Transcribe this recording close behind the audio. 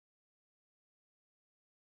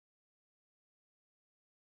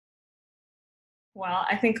Well,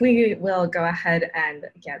 I think we will go ahead and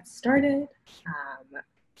get started.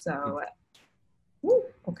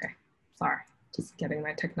 Okay, sorry, just getting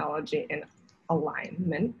my technology in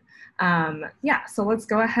alignment. Yeah, so let's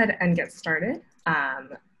go ahead and get started.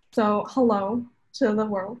 So hello to the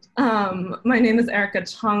world. My name is Erica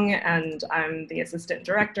Cheung, and I'm the Assistant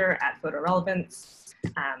Director at Foto Relevance.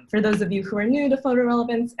 For those of you who are new to Foto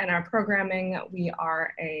Relevance and our programming, we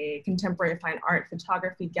are a contemporary fine art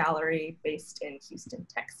photography gallery based in Houston,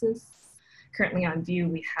 Texas. Currently on view,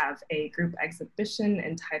 we have a group exhibition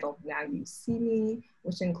entitled Now You See Me,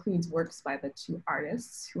 which includes works by the two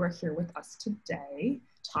artists who are here with us today,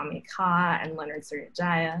 Tommy Ka and Leonard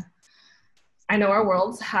Suryajaya. I know our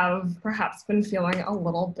worlds have perhaps been feeling a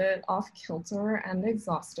little bit off kilter and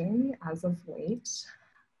exhausting as of late.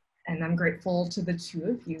 And I'm grateful to the two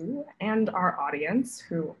of you and our audience,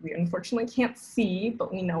 who we unfortunately can't see,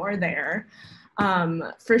 but we know are there,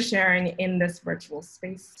 for sharing in this virtual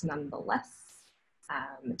space nonetheless.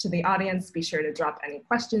 To the audience, be sure to drop any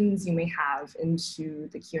questions you may have into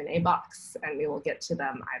the Q&A box, and we will get to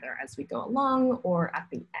them either as we go along or at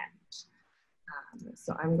the end.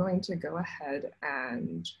 So I'm going to go ahead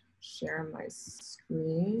and share my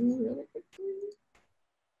screen really quickly.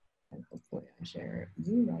 And hopefully I share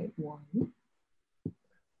the right one.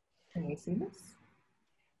 Can you see this?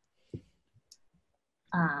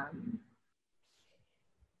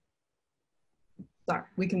 Sorry,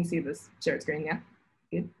 we can see this shared screen, yeah?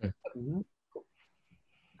 Good. Cool.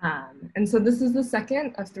 And so this is the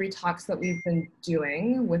second of 3 talks that we've been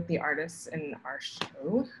doing with the artists in our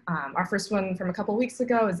show. Our first one from a couple weeks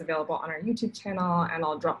ago is available on our YouTube channel, and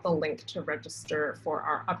I'll drop the link to register for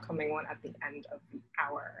our upcoming one at the end of the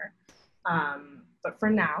hour. But for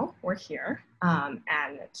now, we're here.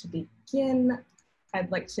 And to begin,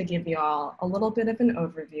 I'd like to give you all a little bit of an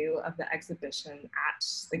overview of the exhibition at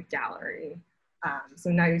the gallery. So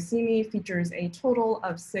Now You See Me features a total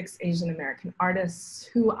of 6 Asian American artists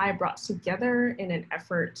who I brought together in an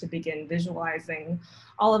effort to begin visualizing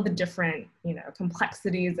all of the different,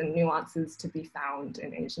 complexities and nuances to be found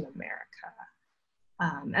in Asian America.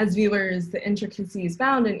 As viewers, the intricacies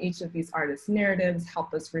found in each of these artists' narratives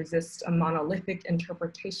help us resist a monolithic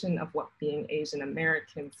interpretation of what being Asian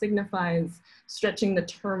American signifies, stretching the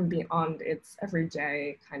term beyond its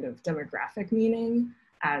everyday kind of demographic meaning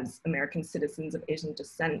as American citizens of Asian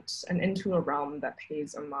descent and into a realm that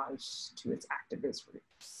pays homage to its activist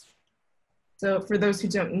roots. So for those who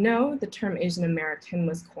don't know, the term Asian American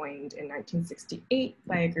was coined in 1968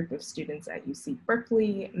 by a group of students at UC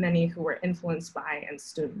Berkeley, many who were influenced by and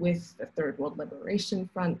stood with the Third World Liberation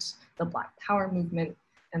Front, the Black Power movement,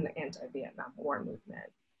 and the anti-Vietnam War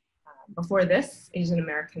movement. Before this, Asian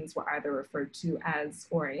Americans were either referred to as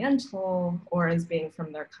Oriental or as being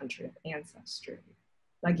from their country of ancestry.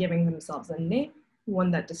 By giving themselves a name,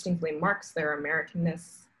 one that distinctly marks their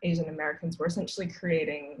Americanness, Asian Americans were essentially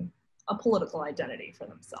creating a political identity for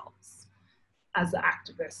themselves. As the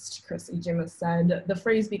activist Chris Ijima said, the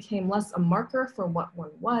phrase became less a marker for what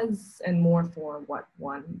one was and more for what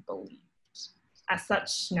one believed. As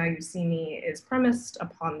such, Now You See Me is premised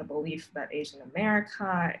upon the belief that Asian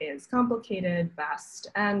America is complicated,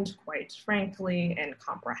 vast, and quite frankly,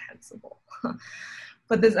 incomprehensible.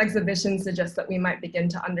 But this exhibition suggests that we might begin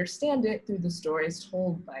to understand it through the stories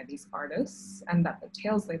told by these artists, and that the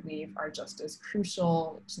tales they weave are just as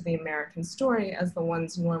crucial to the American story as the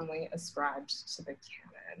ones normally ascribed to the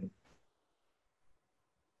canon.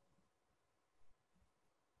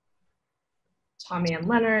 Tommy and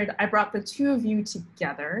Leonard, I brought the two of you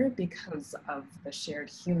together because of the shared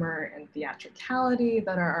humor and theatricality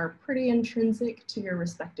that are pretty intrinsic to your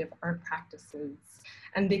respective art practices,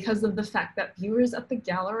 and because of the fact that viewers at the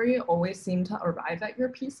gallery always seem to arrive at your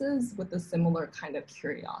pieces with a similar kind of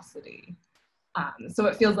curiosity. So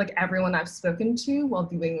it feels like everyone I've spoken to while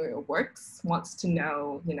viewing your works wants to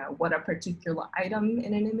know, what a particular item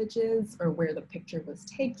in an image is, or where the picture was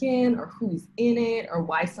taken, or who's in it, or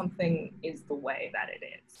why something is the way that it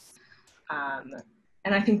is.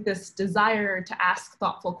 And I think this desire to ask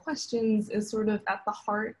thoughtful questions is sort of at the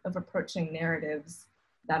heart of approaching narratives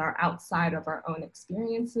that are outside of our own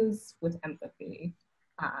experiences with empathy.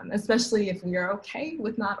 Especially if we are okay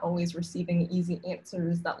with not always receiving easy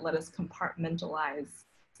answers that let us compartmentalize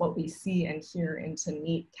what we see and hear into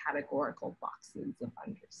neat categorical boxes of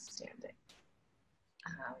understanding.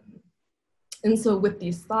 And so with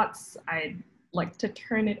these thoughts, I'd like to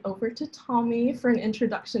turn it over to Tommy for an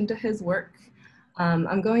introduction to his work.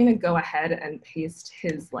 I'm going to go ahead and paste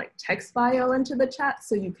his text bio into the chat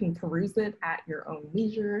so you can peruse it at your own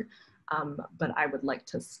leisure. but I would like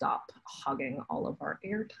to stop hogging all of our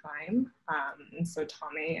airtime. And so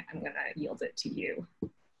Tommy, I'm gonna yield it to you.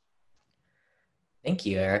 Thank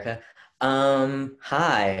you, Erica.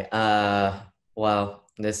 Hi. Well,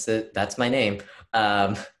 that's my name.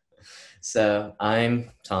 Um, so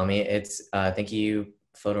I'm Tommy. It's thank you,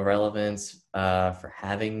 Foto Relevance, for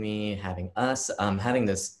having me, having us,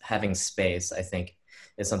 having space. I think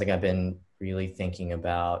is something I've been really thinking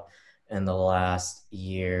about in the last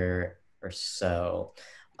year or so.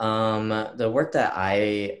 The work that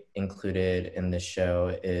I included in the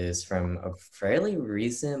show is from a fairly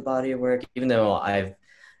recent body of work, even though I've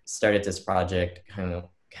started this project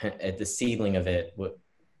at the seedling of it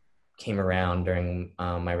came around during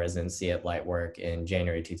my residency at Lightwork in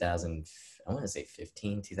January 2000, I want to say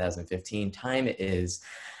 2015. Time is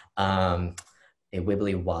a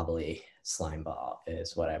wibbly wobbly slime ball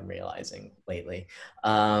is what I'm realizing lately.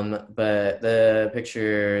 But the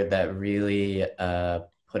picture that really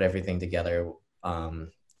put everything together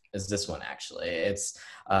is this one, actually. It's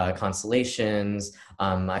constellations.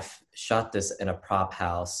 I shot this in a prop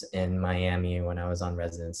house in Miami when I was on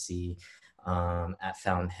residency at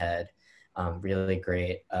Fountainhead. Really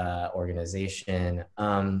great organization.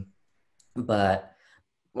 But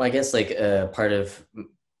well, I guess like part of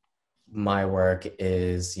my work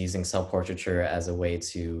is using self-portraiture as a way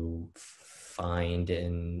to find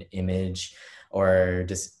an image or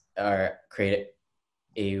create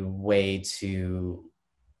a way to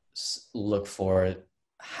look for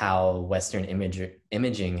how Western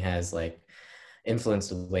imaging has like influenced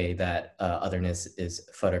the way that otherness is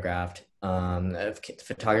photographed.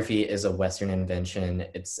 Photography is a Western invention.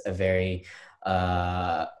 It's a very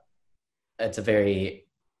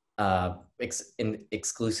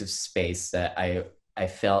exclusive space that I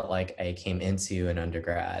felt like I came into in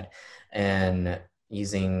undergrad, and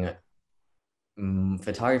using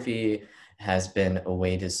photography has been a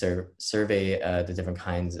way to survey the different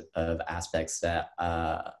kinds of aspects that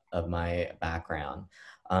of my background.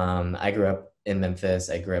 I grew up in Memphis.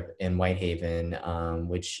 I grew up in Whitehaven,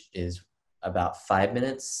 which is about 5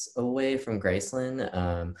 minutes away from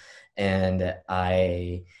Graceland, and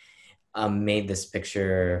I made this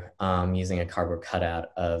picture using a cardboard cutout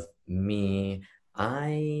of me.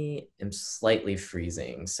 I am slightly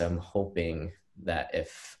freezing, so I'm hoping that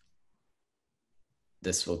if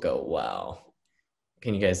this will go well.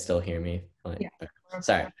 Can you guys still hear me? Yeah.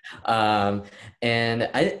 Sorry. And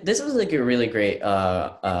this was like a really great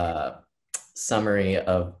summary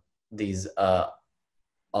of these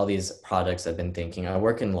all these projects I've been thinking. I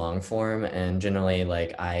work in long form, and generally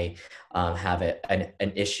like I have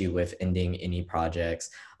an issue with ending any projects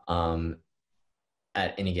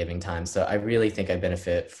at any given time. So I really think I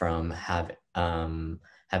benefit from having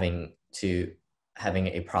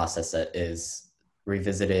a process that is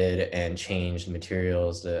revisited and changed,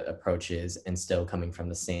 materials, the approaches, and still coming from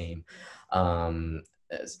the same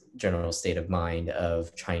general state of mind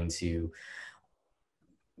of trying to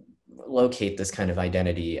locate this kind of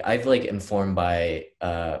identity. I've like informed by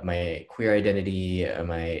my queer identity,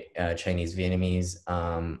 my Chinese Vietnamese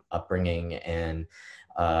upbringing, and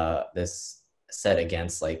this set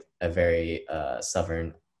against like a very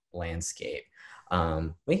southern landscape.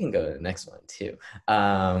 We can go to the next one too.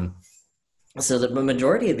 So the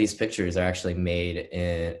majority of these pictures are actually made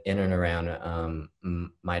in and around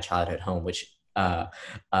my childhood home, which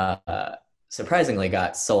surprisingly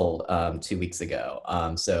got sold 2 weeks ago.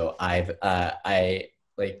 So I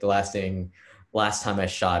like the last time I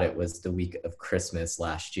shot it was the week of Christmas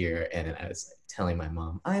last year, and I was telling my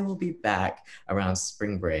mom I will be back around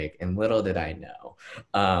spring break, and little did I know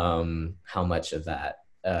how much of that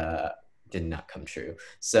did not come true.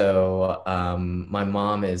 So my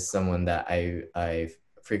mom is someone that I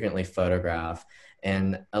frequently photograph,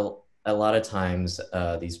 and a lot of times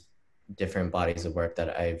these different bodies of work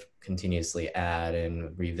that I've continuously add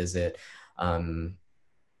and revisit and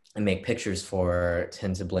make pictures for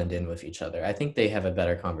tend to blend in with each other. I think they have a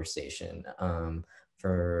better conversation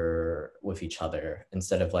with each other,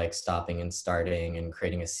 instead of like stopping and starting and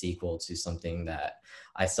creating a sequel to something that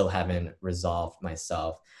I still haven't resolved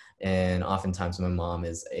myself. And oftentimes my mom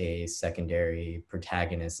is a secondary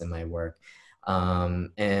protagonist in my work.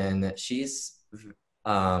 And she's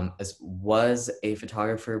was a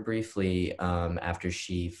photographer briefly after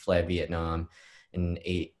she fled Vietnam in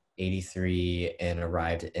 1983 and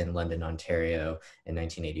arrived in London, Ontario in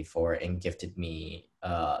 1984, and gifted me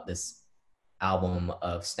this album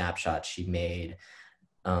of snapshots she made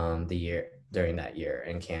during that year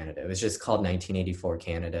in Canada. It was just called 1984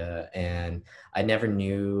 Canada, and I never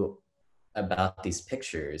knew about these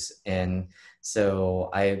pictures. And so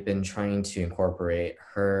I've been trying to incorporate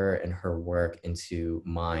her and her work into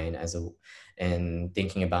mine and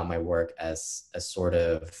thinking about my work as a sort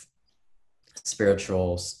of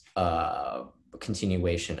spiritual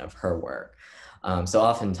continuation of her work. So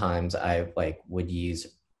oftentimes I would use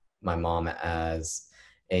my mom as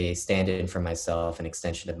a stand-in for myself, an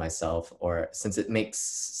extension of myself, or since it makes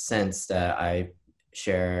sense that I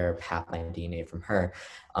share half my DNA from her,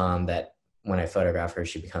 that when I photograph her,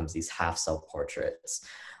 she becomes these half self-portraits.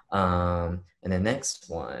 And the next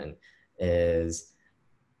one is,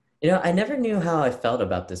 I never knew how I felt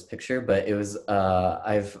about this picture, but it was,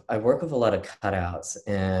 I work with a lot of cutouts,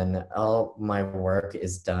 and all my work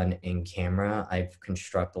is done in camera. I've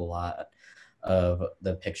constructed a lot of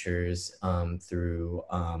the pictures through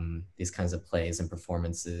these kinds of plays and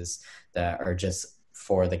performances that are just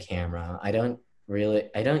for the camera. I don't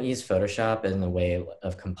use Photoshop in the way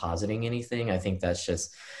of compositing anything. I think that's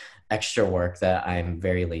just extra work that I'm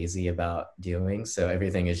very lazy about doing. So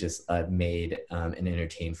everything is just made and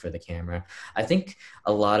entertained for the camera. I think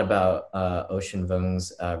a lot about Ocean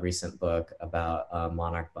Vuong's recent book about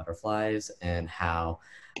monarch butterflies, and how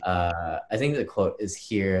I think the quote is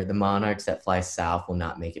here: "The monarchs that fly south will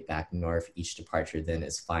not make it back north. Each departure then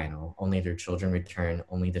is final. Only their children return.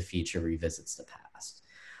 Only the future revisits the past."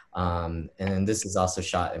 And this is also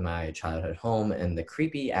shot in my childhood home in the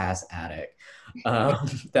creepy ass attic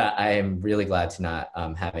that I am really glad to not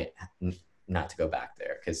to go back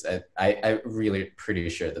there, because I really pretty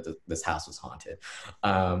sure that this house was haunted.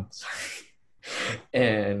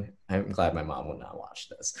 And I'm glad my mom will not watch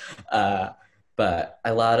this. But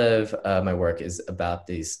a lot of my work is about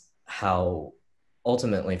how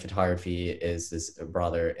ultimately photography is this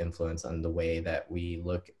broader influence on the way that we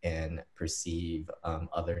look and perceive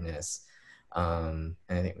otherness. And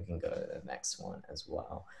I think we can go to the next one as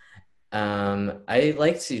well. I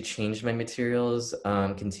like to change my materials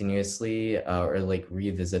continuously, or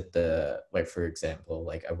revisit for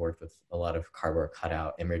example, I worked with a lot of cardboard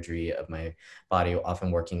cutout imagery of my body,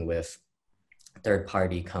 often working with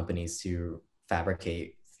third-party companies to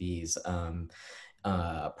fabricate these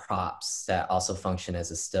props that also function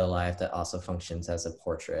as a still life, that also functions as a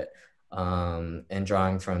portrait, and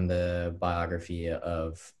drawing from the biography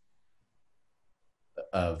of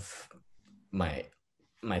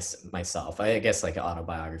myself, I guess, like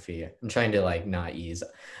autobiography. I'm trying to not use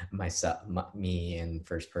me in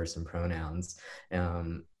first person pronouns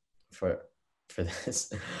for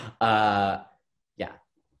this. Yeah.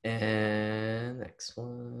 And next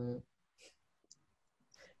one.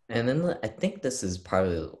 And then I think this is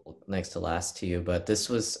probably next to last to you, but this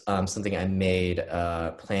was something I made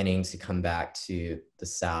planning to come back to the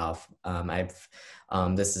South.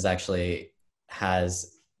 This is actually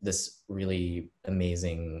has this really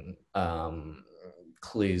amazing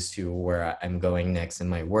clues to where I'm going next in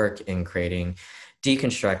my work in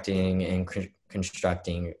deconstructing and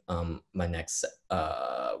constructing my next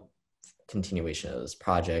continuation of this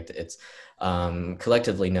project. It's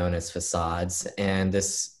collectively known as Facades, and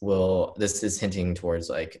this is hinting towards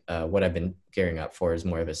what I've been gearing up for is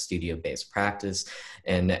more of a studio-based practice.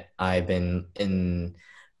 And I've been in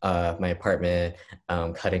my apartment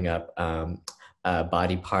cutting up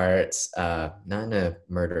body parts, not in a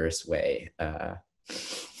murderous way.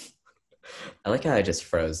 I like how I just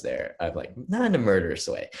froze there. I'm not in a murderous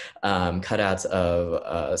way. Cutouts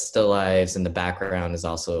of still lives, and the background is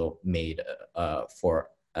also made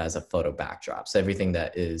as a photo backdrop. So everything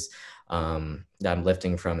that I'm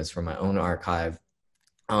lifting from is from my own archive.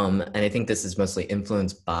 And I think this is mostly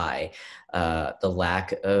influenced by the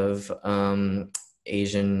lack of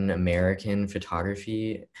Asian American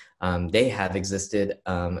photography. They have existed.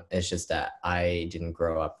 It's just that I didn't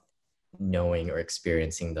grow up knowing or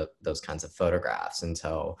experiencing those kinds of photographs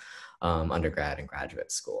until undergrad and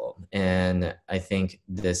graduate school. And I think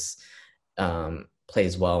this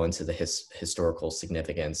plays well into the historical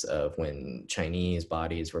significance of when Chinese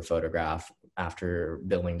bodies were photographed after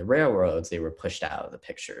building the railroads. They were pushed out of the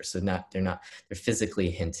picture. So they're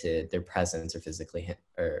physically hinted, their presence are physically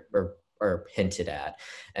or hinted at,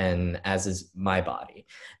 and as is my body.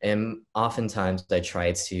 And oftentimes I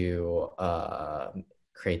try to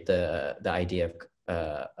create the idea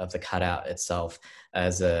of the cutout itself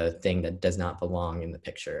as a thing that does not belong in the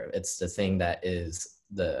picture. It's the thing that is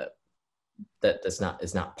not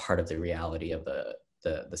part of the reality of the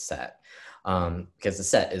set, because the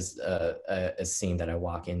set is a scene that I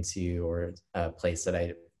walk into, or a place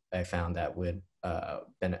that I found that would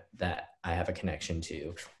that I have a connection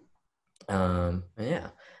to.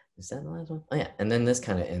 Yeah. is that the last one? Oh yeah, and then this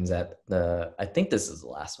kind of ends at I think this is the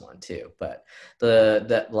last one too, but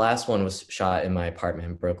the last one was shot in my apartment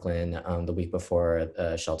in Brooklyn the week before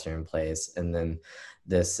shelter in place, and then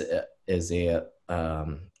this is a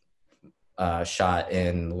shot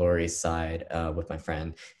in Lower East Side with my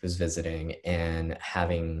friend who's visiting, and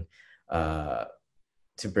having to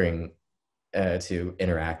bring to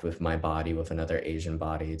interact with my body with another Asian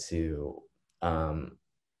body to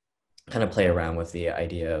kind of play around with the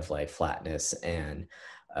idea of like flatness and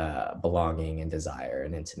belonging and desire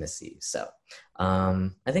and intimacy. So I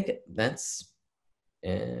think that's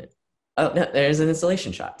it. Oh no, there's an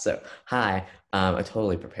installation shot. So hi, I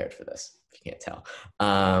totally prepared for this, if you can't tell.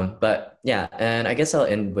 But yeah, and I guess I'll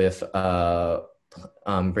end with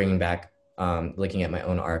bringing back, looking at my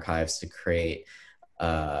own archives to create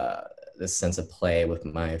this sense of play with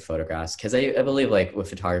my photographs, because I believe like with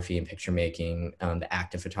photography and picture making, the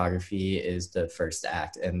act of photography is the first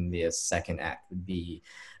act, and the second act would be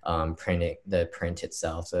printing the print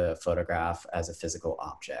itself, the photograph as a physical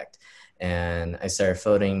object. And I started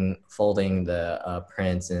folding the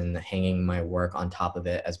prints and hanging my work on top of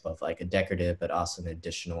it as both like a decorative but also an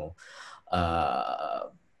additional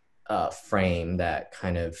frame that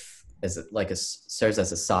kind of is like serves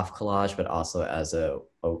as a soft collage, but also as a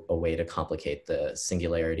way to complicate the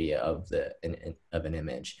singularity of an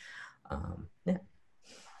image. Yeah.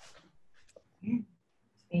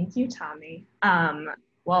 Thank you, Tommy.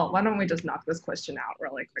 Well, why don't we just knock this question out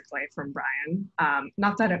really quickly from Brian?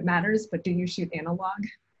 Not that it matters, but do you shoot analog?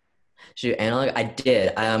 Shoot analog? I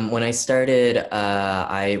did. When I started,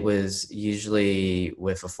 I was usually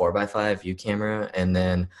with a 4x5 view camera, and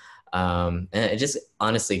then and it just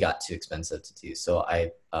honestly got too expensive to do. So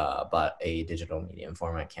I bought a digital medium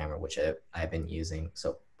format camera, which I've been using.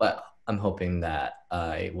 So, but I'm hoping that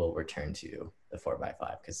I will return to the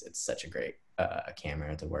 4x5 because it's such a great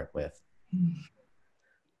camera to work with. Thank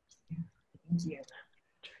you.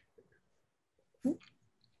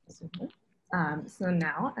 So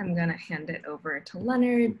now I'm going to hand it over to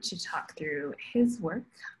Leonard to talk through his work,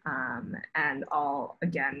 and I'll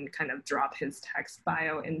again kind of drop his text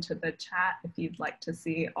bio into the chat if you'd like to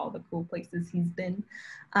see all the cool places he's been.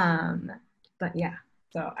 But yeah,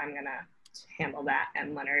 so I'm going to handle that,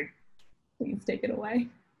 and Leonard, please take it away.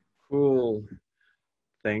 Cool.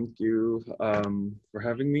 Thank you for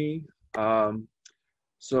having me.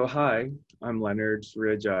 So hi, I'm Leonard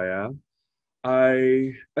Suryajaya.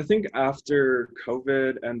 I think after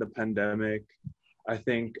COVID and the pandemic, I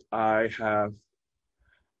think I have,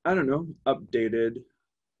 I don't know, updated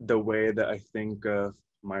the way that I think of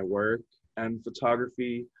my work and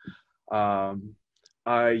photography.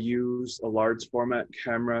 I use a large format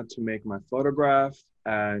camera to make my photograph,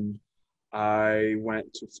 and I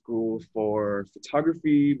went to school for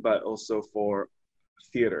photography, but also for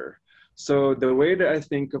theater. So the way that I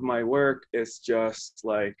think of my work is just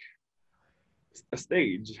like a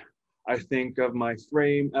stage. I think of my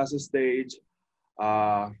frame as a stage,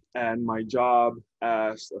 and my job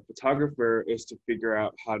as a photographer is to figure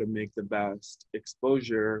out how to make the best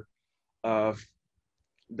exposure of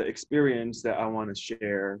the experience that I want to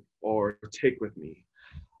share or take with me.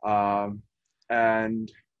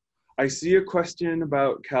 And I see a question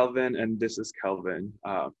about Calvin, and this is Calvin.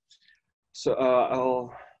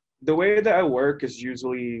 The way that I work is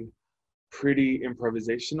usually pretty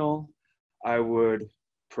improvisational. I would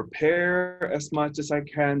prepare as much as I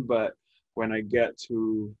can, but when I get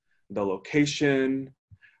to the location,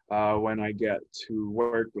 when I get to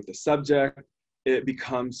work with the subject, it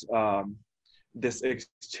becomes this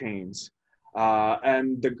exchange.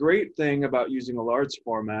 And the great thing about using a large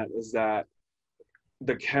format is that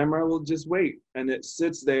the camera will just wait, and it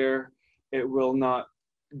sits there. It will not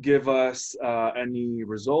give us any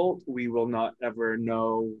result. We will not ever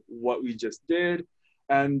know what we just did.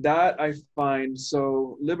 And that I find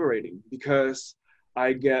so liberating, because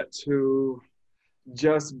I get to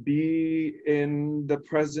just be in the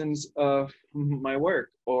presence of my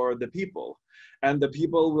work or the people. And the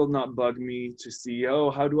people will not bug me to see, oh,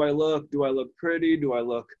 how do I look? Do I look pretty? Do I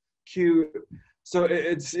look cute? So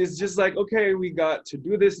it's just like, okay, we got to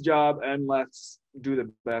do this job, and let's do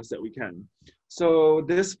the best that we can. So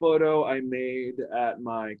this photo I made at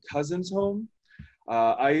my cousin's home.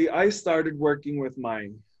 I started working with my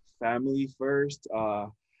family first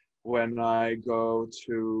when I go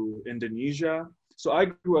to Indonesia. So I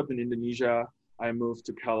grew up in Indonesia. I moved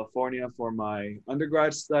to California for my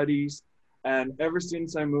undergrad studies. And ever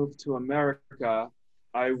since I moved to America,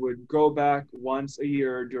 I would go back once a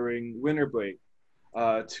year during winter break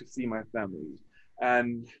to see my family.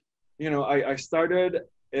 And, you know, I started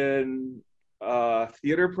in a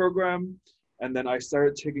theater program And then I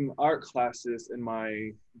started taking art classes in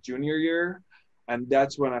my junior year. And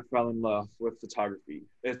that's when I fell in love with photography.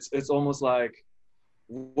 It's almost like,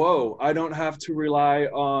 whoa, I don't have to rely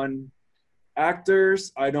on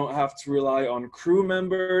actors. I don't have to rely on crew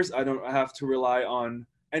members. I don't have to rely on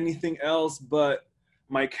anything else but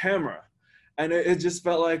my camera. And it just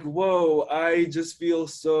felt like, whoa, I just feel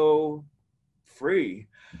so free.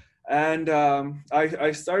 And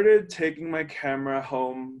I started taking my camera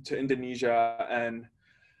home to Indonesia. And,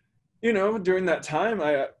 you know, during that time,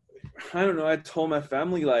 I don't know, I told my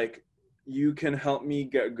family, like, you can help me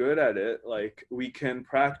get good at it. Like, we can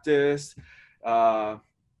practice.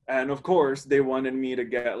 And of course, they wanted me to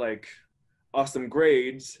get like awesome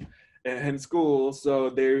grades in school. So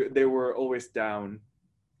they were always down.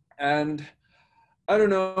 And I don't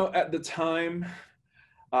know, at the time,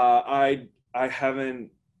 I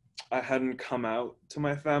hadn't come out to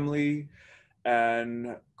my family,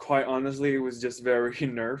 and quite honestly, it was just very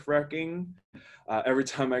nerve-wracking. Every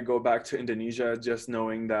time I go back to Indonesia, just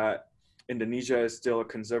knowing that Indonesia is still a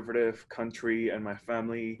conservative country and my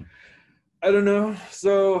family, I don't know.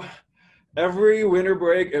 So every winter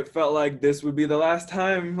break, it felt like this would be the last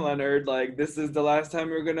time, Leonard. Like, this is the last time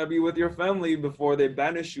you're gonna be with your family before they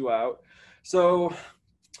banish you out. So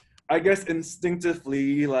I guess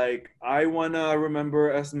instinctively, like, I wanna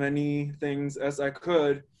remember as many things as I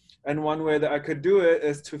could. And one way that I could do it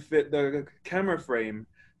is to fit the camera frame,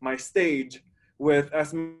 my stage, with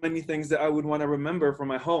as many things that I would wanna remember from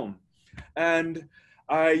my home. And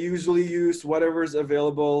I usually use whatever's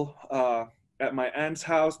available at my aunt's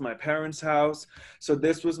house, my parents' house. So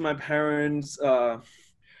this was my parents'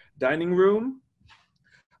 dining room.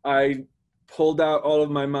 I pulled out all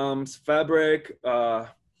of my mom's fabric,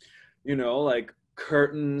 you know, like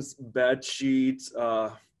curtains, bed sheets,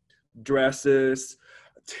 dresses,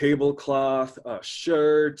 tablecloth,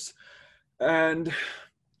 shirts, and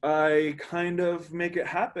I kind of make it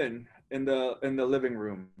happen in the living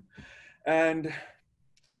room. And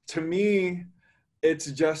to me,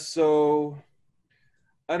 it's just so,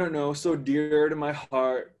 I don't know, so dear to my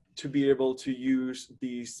heart to be able to use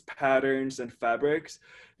these patterns and fabrics,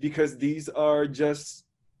 because these are just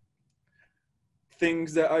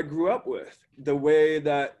things that I grew up with. The way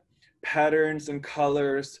that patterns and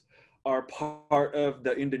colors are part of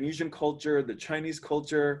the Indonesian culture, the Chinese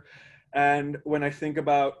culture. And when I think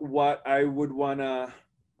about what I would wanna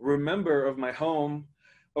remember of my home,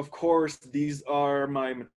 of course, these are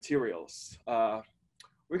my materials.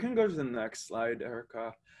 We can go to the next slide,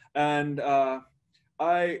 Erica. And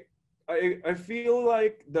I feel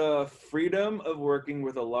like the freedom of working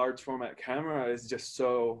with a large format camera is just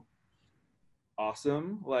so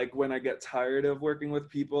awesome. Like, when I get tired of working with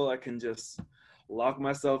people, I can just lock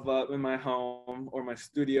myself up in my home or my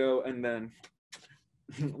studio and then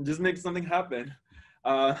just make something happen.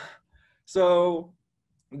 So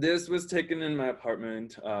this was taken in my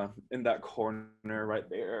apartment, in that corner right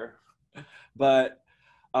there. But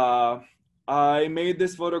I made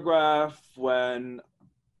this photograph when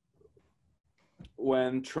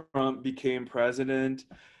Trump became president.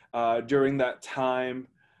 During that time,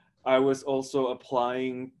 I was also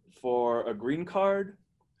applying for a green card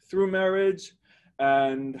through marriage.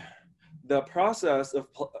 And the process of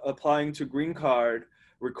applying to green card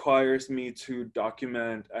requires me to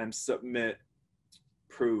document and submit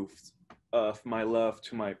proofs of my love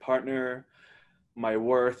to my partner, my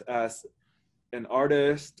worth as an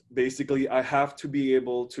artist. Basically, I have to be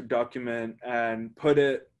able to document and put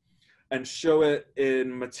it and show it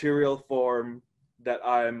in material form that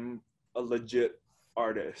I'm a legit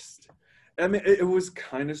artist. I mean, it was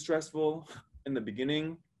kind of stressful in the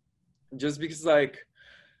beginning, just because, like,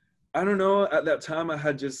 I don't know, at that time I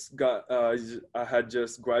had just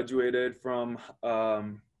graduated from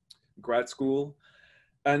grad school.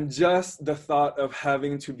 And just the thought of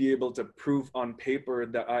having to be able to prove on paper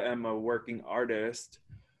that I am a working artist,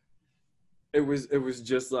 it was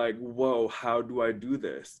just like, whoa, how do I do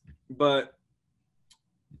this? But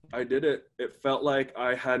I did it. It felt like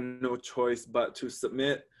I had no choice but to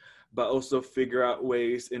submit, but also figure out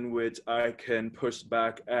ways in which I can push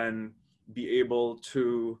back and be able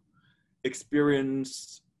to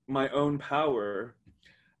experience my own power.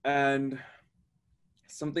 And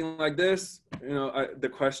something like this, you know, the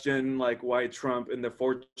question, like, why Trump in the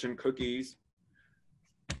fortune cookies,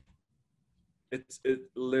 it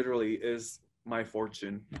literally is my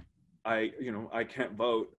fortune. I can't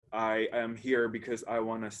vote. I am here because I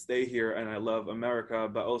want to stay here and I love America,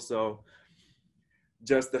 but also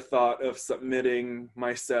just the thought of submitting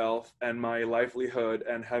myself and my livelihood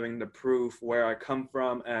and having the proof where I come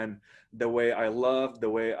from and the way I love, the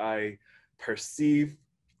way I perceive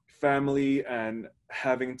family and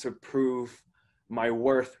having to prove my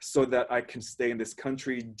worth so that I can stay in this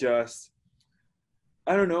country just,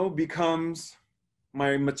 I don't know, becomes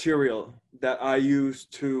my material that I use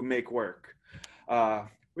to make work.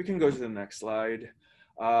 We can go to the next slide.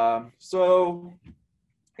 So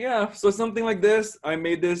something like this. I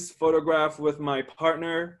made this photograph with my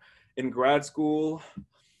partner in grad school.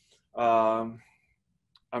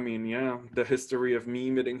 I mean, yeah, the history of me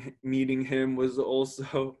meeting him was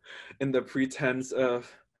also in the pretense of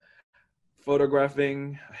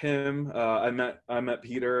photographing him. I met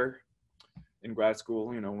Peter in grad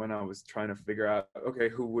school, you know, when I was trying to figure out, okay,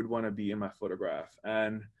 who would want to be in my photograph?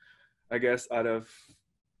 And I guess out of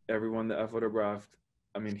everyone that I photographed,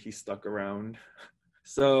 I mean, he stuck around.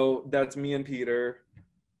 So that's me and Peter.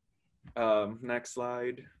 Next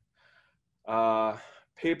slide.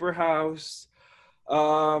 Paper House.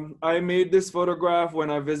 I made this photograph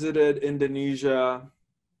when I visited Indonesia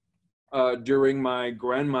during my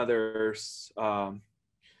grandmother's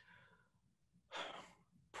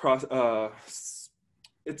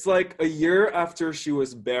it's like a year after she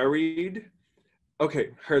was buried. Okay,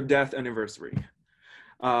 her death anniversary.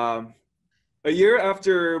 A year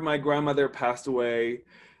after my grandmother passed away,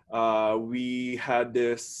 we had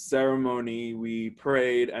this ceremony, we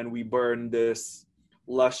prayed, and we burned this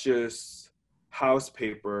luscious house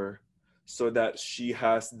paper so that she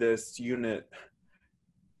has this unit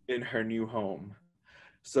in her new home.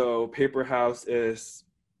 So Paper House is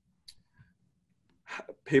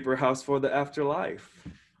Paper House for the afterlife.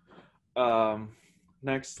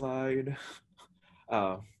 Next slide.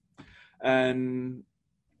 And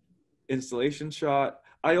installation shot.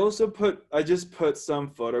 I just put some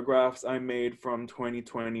photographs I made from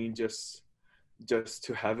 2020 just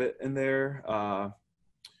to have it in there.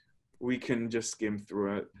 We can just skim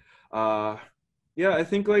through it. Yeah, I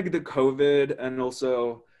think like the COVID and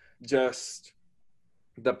also just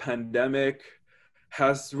the pandemic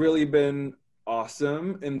has really been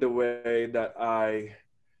awesome in the way that I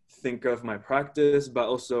think of my practice, but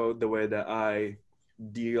also the way that I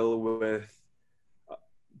deal with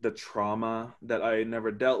the trauma that I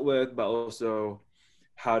never dealt with, but also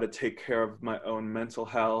how to take care of my own mental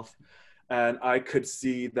health. And I could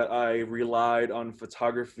see that I relied on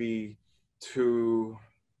photography to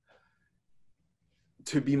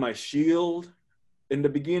be my shield in the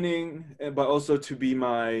beginning, but also to be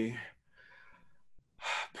my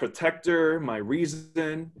protector, my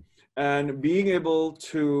reason. And being able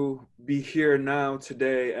to be here now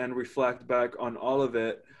today and reflect back on all of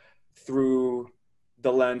it through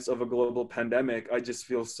the lens of a global pandemic, I just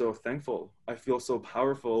feel so thankful. I feel so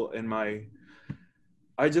powerful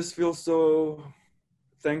I just feel so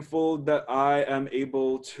thankful that I am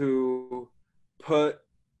able to put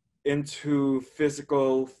into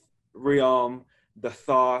physical realm the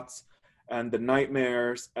thoughts and the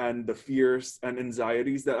nightmares and the fears and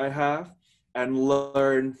anxieties that I have, and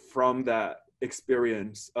learn from that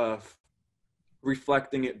experience of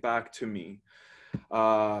reflecting it back to me.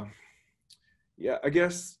 Yeah, I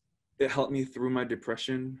guess it helped me through my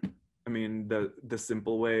depression. I mean, the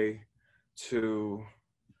simple way to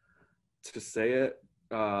say it,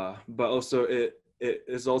 but also it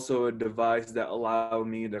is also a device that allowed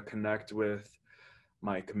me to connect with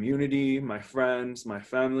my community, my friends, my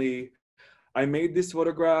family. I made these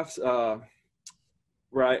photographs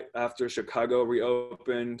right after Chicago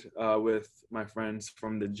reopened with my friends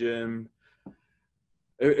from the gym.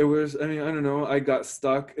 It was, I mean, I don't know, I got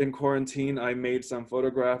stuck in quarantine. I made some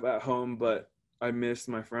photograph at home, but I missed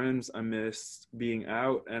my friends. I missed being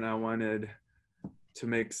out, and I wanted to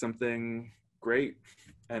make something great.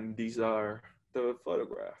 And these are the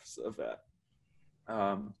photographs of that.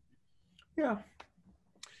 Yeah,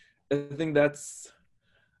 I think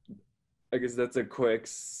I guess that's a quick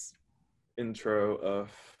intro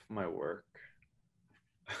of my work.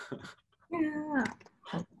 Yeah.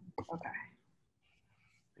 Okay.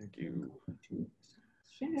 Thank you.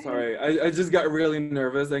 Sorry, I just got really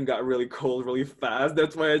nervous and got really cold really fast.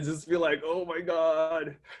 That's why I just feel like, oh my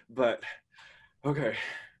God. But okay.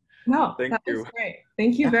 No, Thank that you. was great.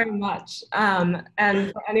 Thank you very much. And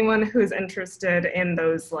for anyone who's interested in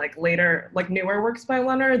those like later, like newer works by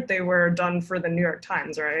Leonard, they were done for the New York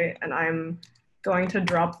Times, right? And I'm going to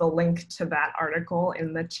drop the link to that article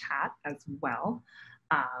in the chat as well.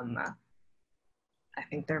 I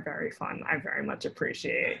think they're very fun. I very much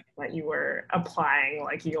appreciate that you were applying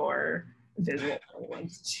like your visual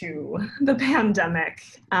influence to the pandemic.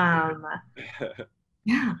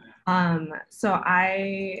 Yeah. So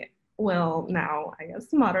I will now, I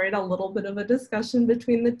guess, moderate a little bit of a discussion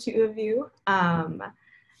between the two of you.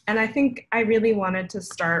 And I think I really wanted to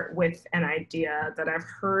start with an idea that I've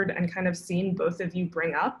heard and kind of seen both of you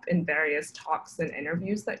bring up in various talks and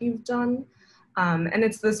interviews that you've done. And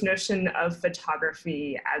it's this notion of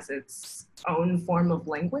photography as its own form of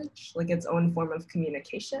language, like its own form of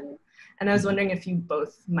communication. And I was wondering if you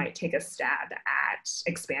both might take a stab at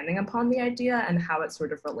expanding upon the idea and how it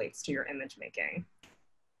sort of relates to your image making.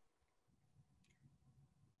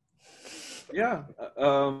 Yeah,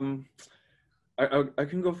 I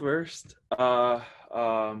can go first. I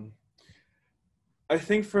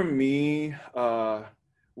think for me,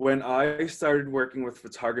 when I started working with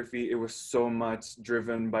photography, it was so much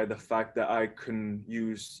driven by the fact that I couldn't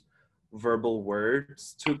use verbal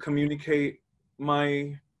words to communicate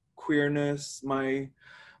my queerness,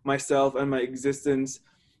 myself and my existence,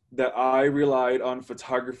 that I relied on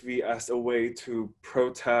photography as a way to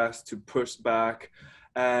protest, to push back.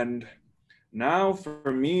 And now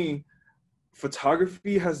for me,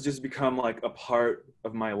 photography has just become like a part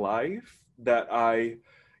of my life, that I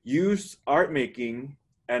use art making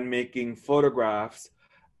and making photographs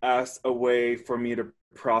as a way for me to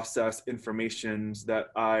process informations that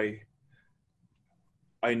I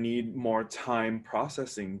need more time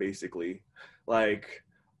processing, basically. Like,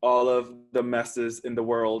 all of the messes in the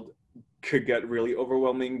world could get really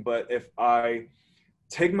overwhelming, but if I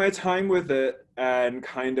take my time with it and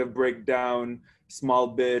kind of break down small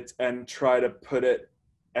bits and try to put it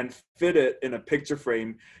and fit it in a picture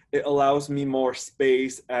frame, it allows me more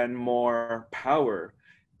space and more power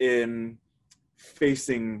in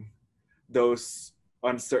facing those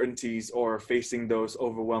uncertainties or facing those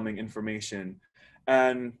overwhelming information.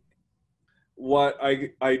 And what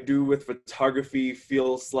I do with photography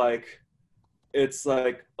feels like it's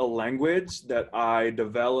like a language that I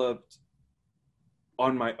developed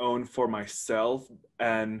on my own for myself,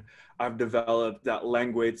 and I've developed that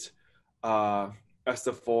language as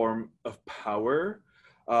a form of power.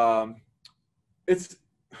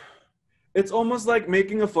 It's almost like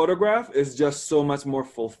making a photograph is just so much more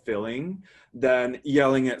fulfilling than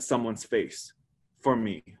yelling at someone's face for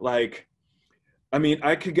me. Like, I mean,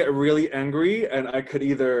 I could get really angry and I could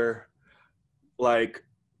either like,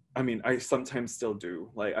 I mean, I sometimes still do.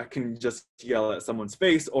 Like, I can just yell at someone's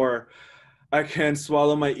face, or I can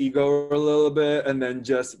swallow my ego a little bit and then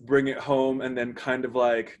just bring it home and then kind of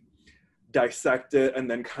like dissect it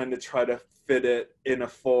and then kind of try to fit it in a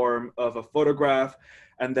form of a photograph,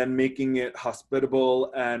 and then making it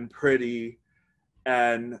hospitable and pretty.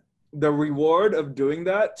 And the reward of doing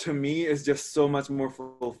that to me is just so much more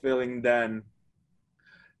fulfilling than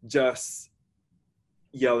just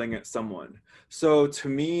yelling at someone. So to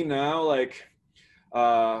me now, like,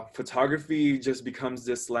 photography just becomes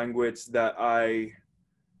this language that I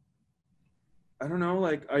don't know,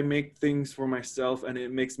 like, I make things for myself and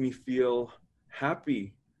it makes me feel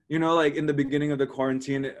happy. You know, like in the beginning of the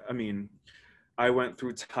quarantine, I mean, I went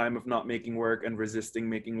through time of not making work and resisting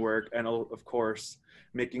making work. And of course,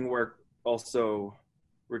 making work also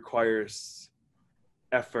requires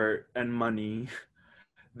effort and money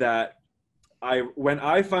that when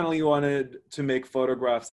I finally wanted to make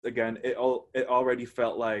photographs again, it already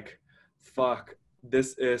felt like, fuck,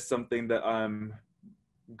 this is something that I'm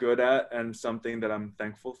good at and something that I'm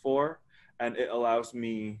thankful for. And it allows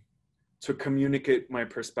me to communicate my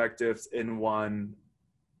perspectives in one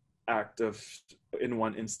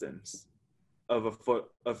instance of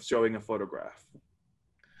showing a photograph.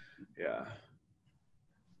 Yeah.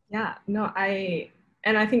 Yeah, no,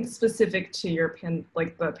 and I think specific to your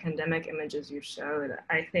the pandemic images you showed,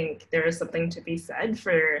 I think there is something to be said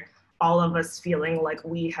for all of us feeling like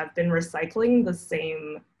we have been recycling the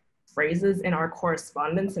same phrases in our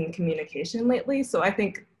correspondence and communication lately. So I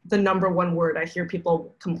think the number one word I hear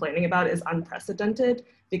people complaining about is unprecedented,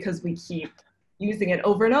 because we keep using it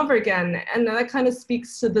over and over again. And that kind of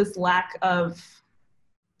speaks to this lack of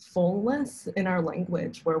fullness in our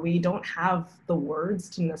language, where we don't have the words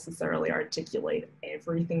to necessarily articulate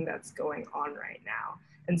everything that's going on right now.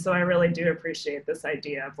 And so I really do appreciate this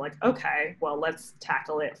idea of like, okay, well, let's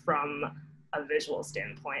tackle it from a visual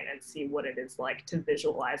standpoint and see what it is like to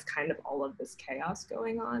visualize kind of all of this chaos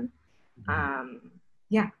going on.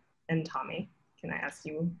 Yeah, and Tommy, can I ask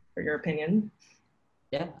you for your opinion?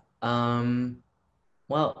 Yeah.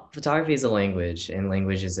 Well, photography is a language, and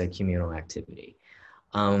language is a communal activity.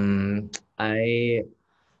 I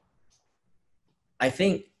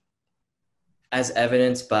think, as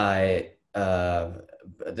evidenced by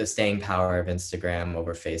the staying power of Instagram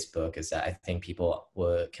over Facebook, is that I think people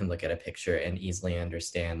can look at a picture and easily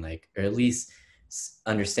understand, like, or at least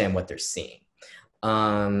understand what they're seeing.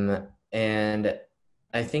 And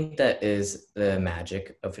I think that is the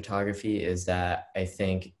magic of photography, is that I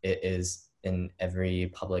think it is in every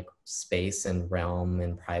public space and realm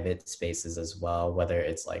and private spaces as well, whether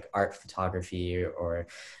it's like art photography or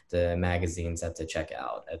the magazines at the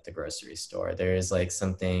checkout at the grocery store. There is like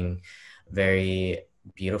something very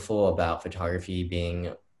beautiful about photography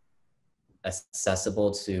being accessible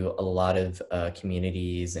to a lot of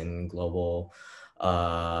communities and global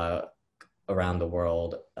around the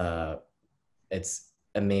world. It's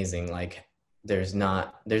amazing. Like there's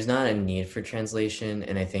not a need for translation,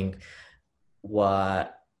 and I think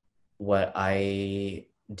what I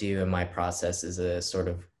do in my process is a sort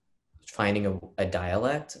of finding a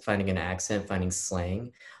dialect, finding an accent, finding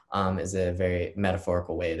slang. Is a very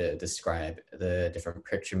metaphorical way to describe the different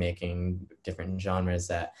picture making, different genres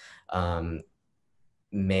that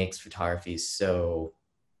makes photography so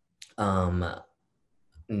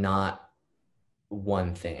not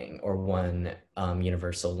one thing or one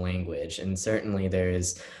universal language. And certainly there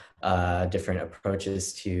is different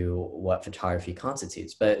approaches to what photography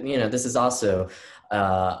constitutes. But, you know, this is also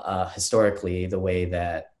historically the way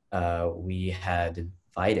that we had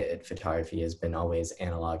divided photography has been always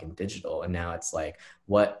analog and digital. And now it's like,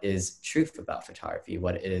 what is truth about photography?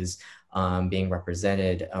 What is being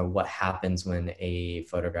represented? What happens when a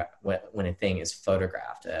when a thing is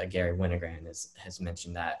photographed? Gary Winogrand has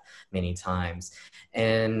mentioned that many times.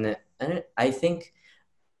 And I think,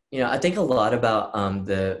 you know, I think a lot about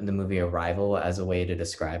the movie Arrival as a way to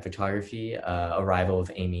describe photography, Arrival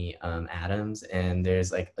of Amy Adams. And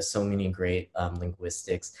there's like so many great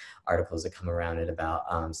linguistics articles that come around it about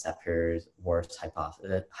Sapir-Whorf's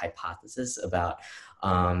hypothesis about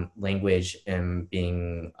language and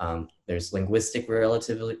being, there's linguistic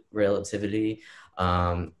relativity,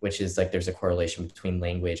 which is like there's a correlation between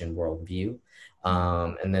language and worldview.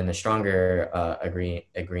 And then the stronger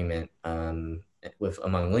agreement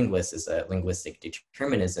among linguists is a linguistic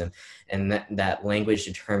determinism, and that language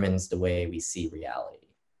determines the way we see reality,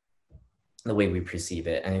 the way we perceive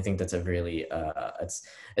it. And I think that's a really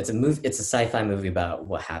it's a sci-fi movie about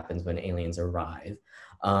what happens when aliens arrive,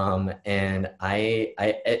 and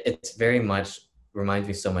it's very much reminds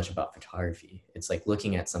me so much about photography. It's like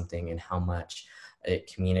looking at something and how much it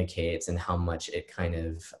communicates and how much it kind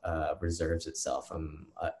of reserves itself from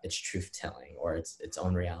its truth-telling or its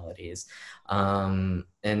own realities.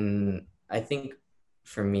 And I think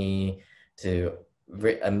for me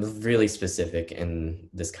I'm really specific in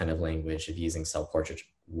this kind of language of using self-portrait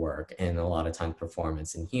work and a lot of time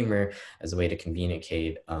performance and humor as a way to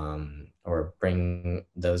communicate or bring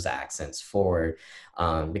those accents forward,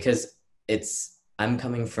 because I'm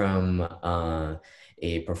coming from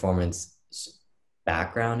a performance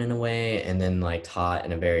background in a way, and then like taught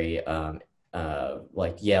in a very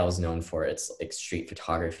like Yale is known for its like street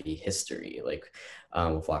photography history, like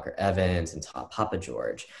with Walker Evans and Todd Papa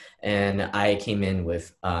George. And I came in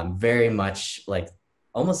with very much like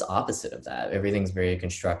almost opposite of that. Everything's very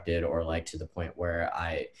constructed, or like to the point where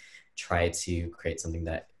I try to create something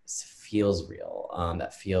that feels real,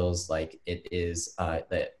 that feels like it is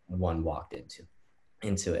that one walked into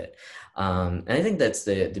it. And I think that's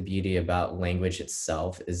the beauty about language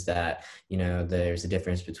itself, is that, you know, there's a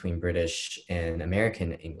difference between British and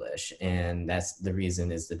American English. And that's the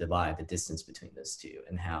reason is the divide, the distance between those two,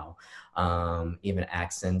 and how even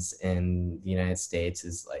accents in the United States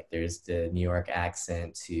is like, there's the New York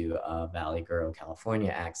accent to Valley Girl, California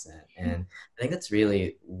accent. And I think that's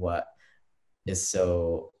really what is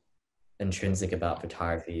so intrinsic about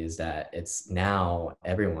photography, is that it's now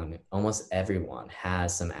almost everyone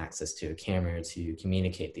has some access to a camera to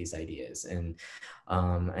communicate these ideas. And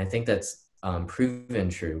I think that's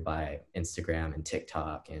proven true by Instagram and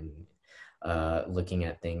TikTok, and looking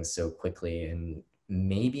at things so quickly and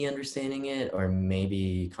maybe understanding it or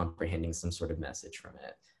maybe comprehending some sort of message from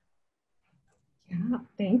it. Yeah,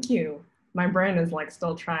 thank you. My brain is like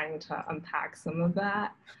still trying to unpack some of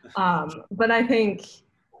that. But I think,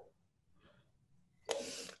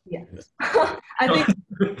 yeah, I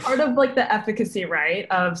think part of like the efficacy, right,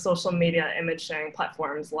 of social media image sharing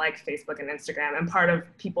platforms like Facebook and Instagram, and part of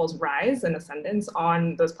people's rise and ascendance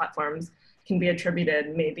on those platforms can be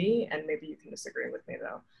attributed maybe, and maybe you can disagree with me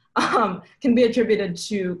though, can be attributed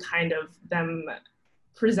to kind of them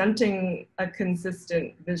presenting a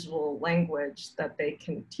consistent visual language that they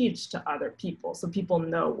can teach to other people. So people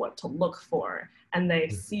know what to look for, and they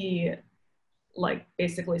see like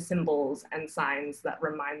basically symbols and signs that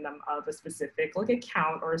remind them of a specific like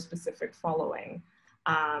account or a specific following.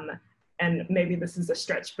 And maybe this is a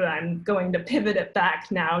stretch, but I'm going to pivot it back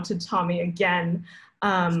now to Tommy again,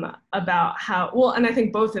 about how, well, and I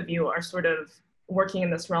think both of you are sort of working in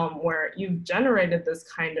this realm where you've generated this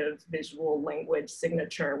kind of visual language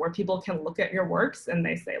signature where people can look at your works and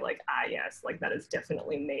they say like, ah, yes, like that is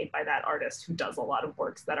definitely made by that artist who does a lot of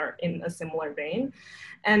works that are in a similar vein.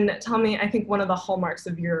 And Tommy, I think one of the hallmarks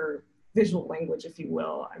of your visual language, if you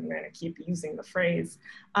will, I'm going to keep using the phrase,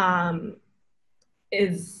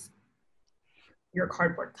 is your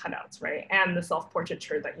cardboard cutouts, right? And the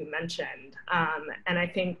self-portraiture that you mentioned. And I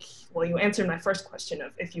think, well, you answered my first question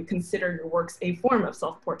of if you consider your works a form of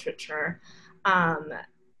self-portraiture. And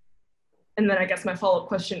then I guess my follow-up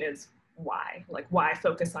question is why? Like, why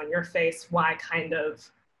focus on your face? Why kind of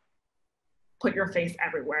put your face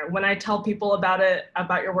everywhere? When I tell people about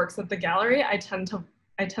your works at the gallery, I tend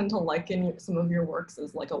to liken some of your works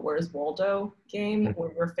as like a Where's Waldo game,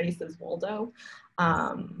 where your face is Waldo.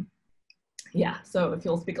 Yeah, so if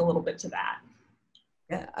you'll speak a little bit to that.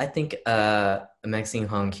 Yeah, I think Maxine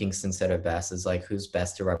Hong Kingston said it best, is like, who's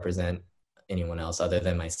best to represent anyone else other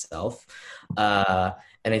than myself? And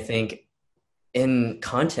I think in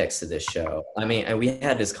context to this show, I mean, we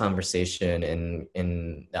had this conversation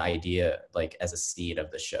in the idea, like as a seed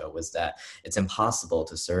of the show, was that it's impossible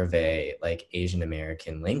to survey like Asian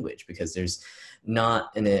American language because there's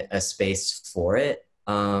not a space for it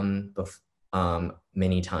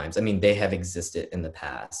many times. I mean, they have existed in the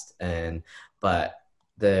past, but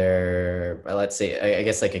let's say, I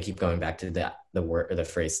guess like I keep going back to the word or the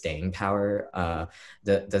phrase staying power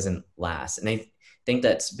that doesn't last. And I think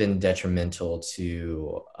that's been detrimental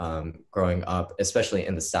to growing up, especially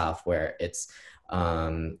in the South, where it's,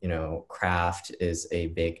 craft is a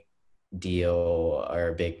big deal or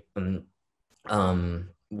a big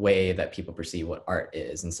way that people perceive what art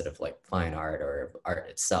is instead of like fine art or art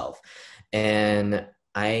itself. And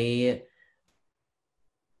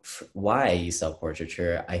why I use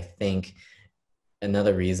self-portraiture, I think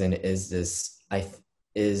another reason is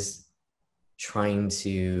is trying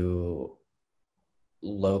to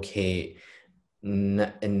locate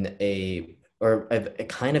a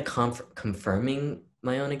kind of confirming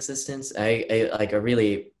my own existence. I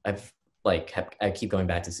keep going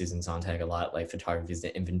back to Susan Sontag a lot, like photography is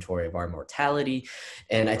the inventory of our mortality.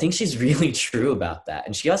 And I think she's really true about that.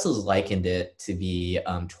 And she also likened it to be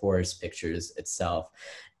tourist pictures itself.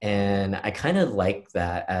 And I kind of like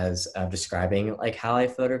that as describing like how I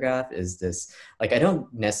photograph is this, like, I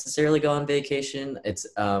don't necessarily go on vacation. It's,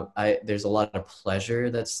 there's a lot of pleasure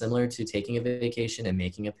that's similar to taking a vacation and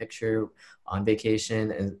making a picture on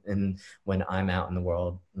vacation. And when I'm out in the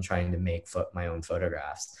world and trying to make my own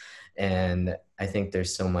photographs. And I think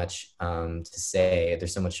there's so much to say,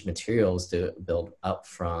 there's so much materials to build up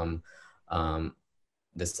from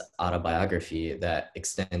this autobiography that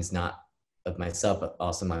extends not of myself, but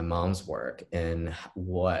also my mom's work and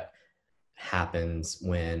what happens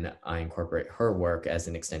when I incorporate her work as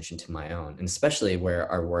an extension to my own. And especially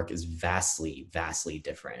where our work is vastly, vastly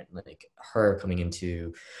different. Like her coming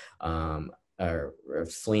into or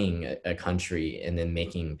fleeing a country and then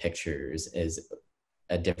making pictures is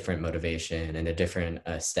a different motivation and a different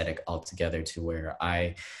aesthetic altogether, to where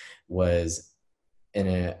I was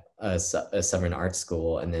in a Southern art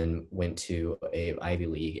school and then went to a Ivy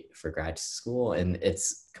League for grad school, and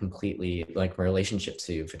it's completely like my relationship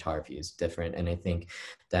to photography is different. And I think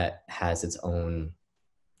that has its own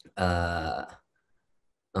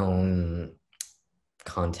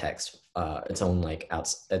context, its own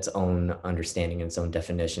its own understanding and its own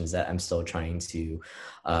definitions that I'm still trying to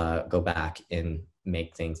go back and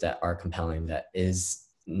make things that are compelling, that is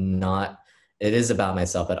not, it is about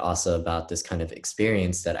myself, but also about this kind of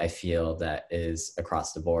experience that I feel that is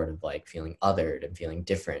across the board of like feeling othered and feeling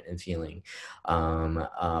different and feeling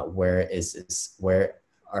where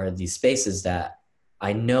are these spaces that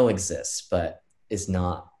I know exist but is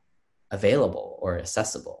not available or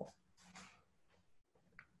accessible.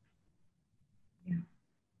 Yeah.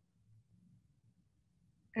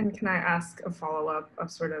 And can I ask a follow-up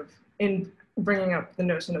of sort of, in bringing up the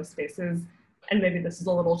notion of spaces, and maybe this is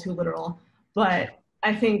a little too literal, but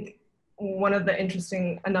I think another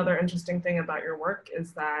interesting thing about your work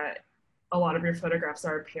is that a lot of your photographs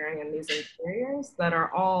are appearing in these interiors that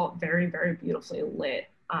are all very, very beautifully lit,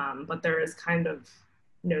 but there is kind of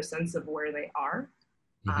no sense of where they are.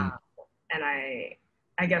 Mm-hmm. And I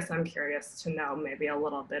guess I'm curious to know maybe a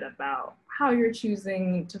little bit about how you're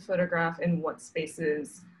choosing to photograph in what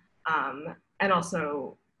spaces, and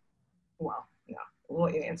also, well, no, we'll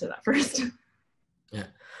let you answer that first. Yeah,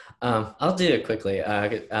 I'll do it quickly.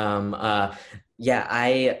 It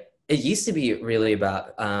used to be really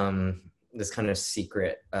about this kind of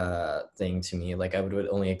secret thing to me. Like I would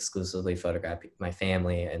only exclusively photograph my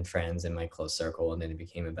family and friends in my close circle, and then it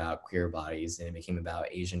became about queer bodies, and it became about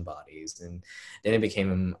Asian bodies, and then it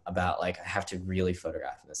became about like I have to really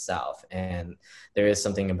photograph in the South. And there is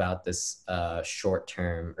something about this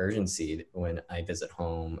short-term urgency when I visit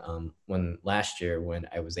home. When last year when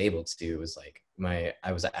I was able to, it was like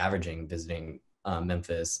I was averaging visiting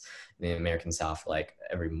Memphis, the American South, like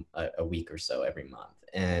a week or so every month.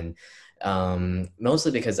 And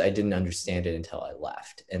mostly because I didn't understand it until I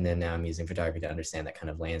left. And then now I'm using photography to understand that kind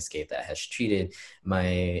of landscape that has treated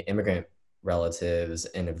my immigrant relatives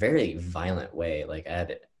in a very violent way. Like I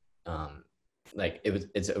had,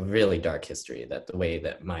 it's a really dark history, that the way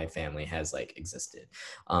that my family has like existed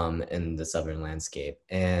in the Southern landscape.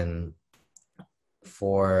 And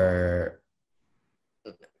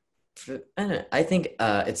I think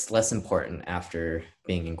it's less important after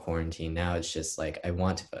being in quarantine. Now it's just like I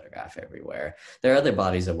want to photograph everywhere. There are other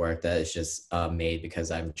bodies of work that is just made because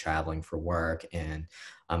I'm traveling for work, and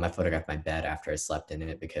I photographed my bed after I slept in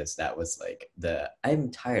it because that was like I'm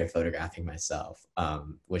tired of photographing myself,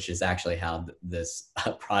 which is actually how this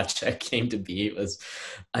project came to be. It was,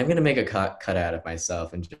 I'm gonna make a cutout of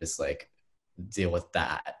myself and just like deal with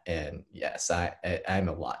that. And yes, I'm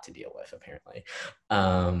a lot to deal with apparently.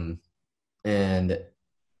 And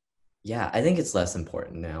yeah, I think it's less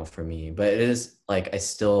important now for me, but it is like I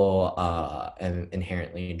still am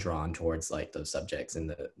inherently drawn towards like those subjects, and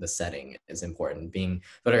the setting is important.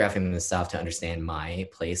 Photographing in the South to understand my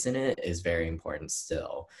place in it is very important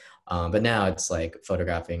still. But now it's like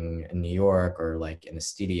photographing in New York or like in a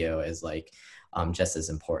studio is like just as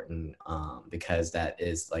important because that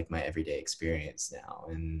is like my everyday experience now,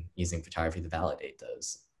 and using photography to validate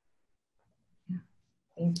those.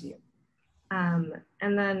 Thank you.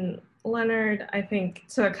 And then Leonard, I think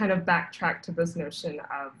to kind of backtrack to this notion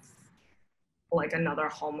of like another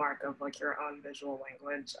hallmark of like your own visual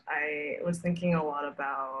language, I was thinking a lot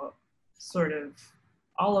about sort of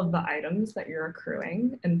all of the items that you're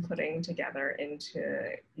accruing and putting together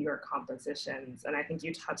into your compositions. And I think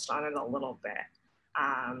you touched on it a little bit.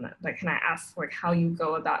 But can I ask like how you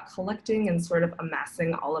go about collecting and sort of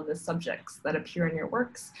amassing all of the subjects that appear in your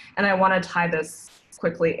works? And I want to tie this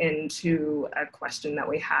quickly into a question that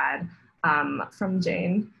we had from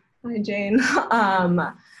Jane. Hi, Jane.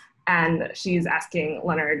 And she's asking,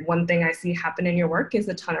 Leonard, one thing I see happen in your work is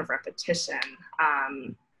a ton of repetition.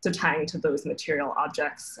 So tying to those material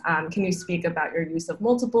objects, can you speak about your use of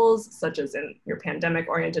multiples, such as in your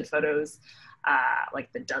pandemic-oriented photos,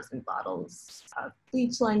 like the dozen bottles of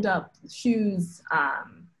bleach lined up, shoes,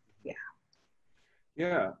 yeah.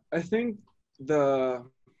 Yeah, I think the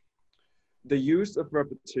use of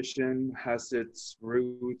repetition has its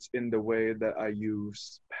roots in the way that I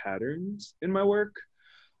use patterns in my work.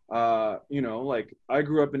 You know, like I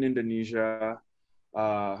grew up in Indonesia.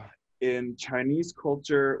 In Chinese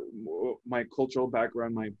culture, my cultural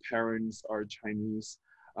background, my parents are Chinese.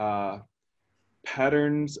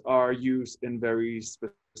 Patterns are used in very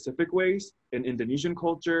specific ways. In Indonesian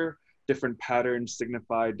culture, different patterns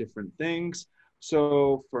signify different things.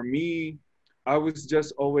 So for me, I was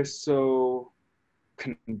just always so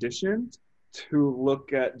conditioned to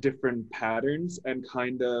look at different patterns and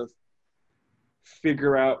kind of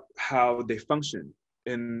figure out how they function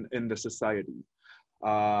in the society.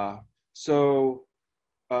 So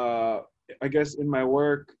I guess in my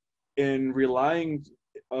work, in relying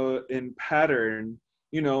in pattern,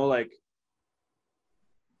 you know, like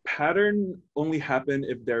pattern only happen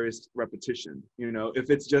if there is repetition. You know, if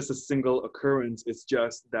it's just a single occurrence, it's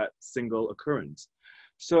just that single occurrence.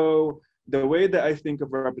 So the way that I think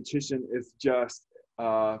of repetition is just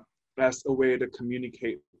as a way to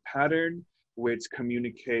communicate pattern, which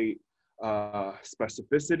communicate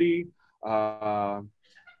specificity.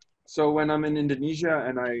 So when I'm in Indonesia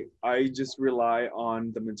and I just rely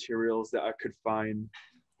on the materials that I could find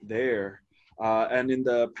there. And in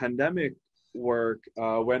the pandemic work,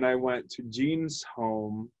 when I went to Jean's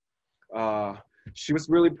home, she was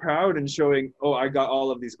really proud and showing, oh, I got all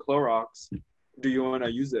of these Clorox. Do you want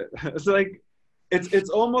to use it? It's like, it's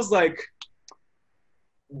almost like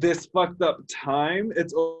this fucked up time.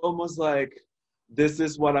 It's almost like, this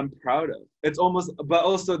is what I'm proud of. It's almost, but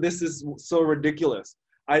also this is so ridiculous.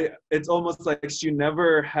 It's almost like she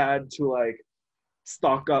never had to like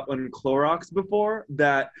stock up on Clorox before,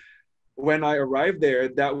 that when I arrived there,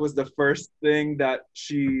 that was the first thing that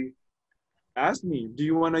she asked me, do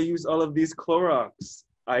you want to use all of these Clorox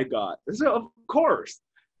I got? So of course,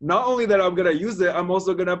 not only that I'm gonna use it, I'm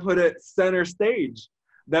also gonna put it center stage.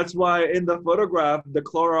 That's why in the photograph, the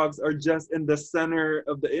Clorox are just in the center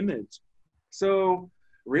of the image. So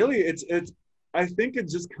really, I think it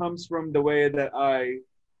just comes from the way that I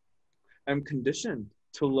am conditioned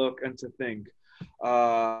to look and to think.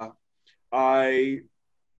 I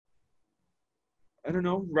don't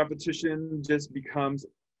know, repetition just becomes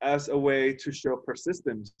as a way to show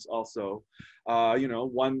persistence also. You know,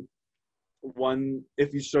 one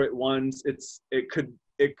if you show it once, it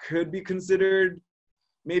could be considered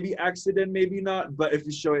maybe accident, maybe not, but if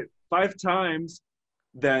you show it 5 times,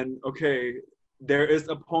 then okay, there is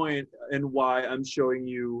a point in why I'm showing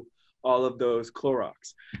you all of those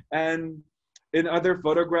Clorox. And in other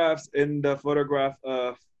photographs, in the photograph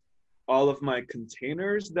of all of my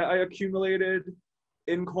containers that I accumulated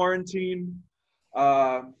in quarantine,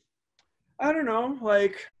 I don't know,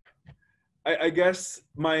 like, I guess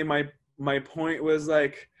my point was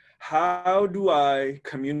like, how do I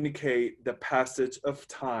communicate the passage of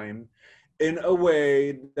time in a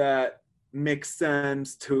way that makes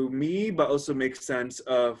sense to me, but also makes sense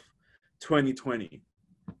of 2020?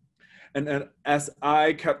 And as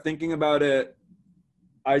I kept thinking about it,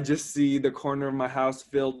 I just see the corner of my house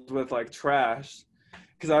filled with like trash,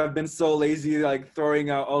 because I've been so lazy like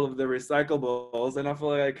throwing out all of the recyclables, and I feel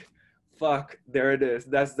like, fuck, there it is.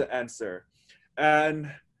 That's the answer.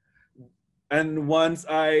 And once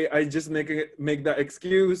I just make that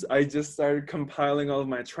excuse, I just started compiling all of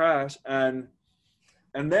my trash, and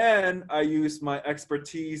then I used my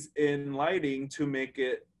expertise in lighting to make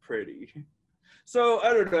it pretty. So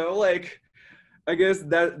I don't know, like, I guess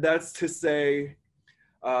that's to say,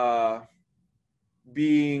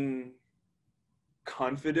 being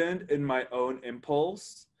confident in my own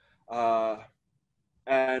impulse,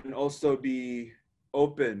 and also be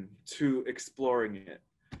open to exploring it.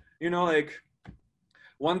 You know, like,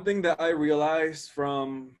 one thing that I realized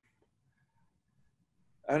from,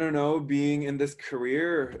 I don't know, being in this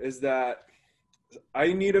career is that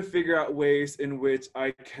I need to figure out ways in which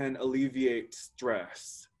I can alleviate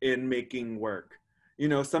stress in making work. You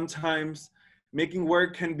know, sometimes making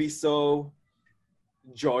work can be so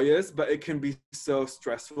joyous, but it can be so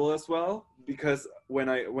stressful as well, because when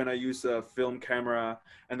I use a film camera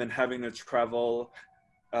and then having to travel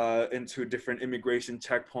into different immigration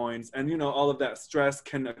checkpoints, and you know, all of that stress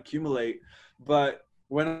can accumulate. But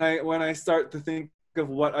when I start to think of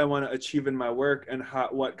what I want to achieve in my work and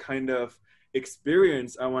what kind of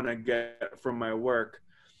experience I want to get from my work,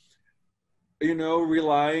 you know,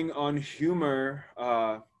 relying on humor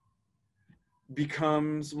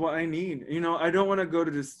becomes what I need. You know, I don't want to go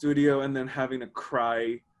to the studio and then having to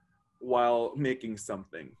cry while making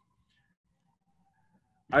something.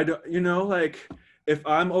 I don't, you know, like, if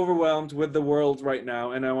I'm overwhelmed with the world right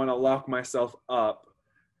now and I want to lock myself up,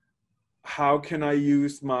 how can I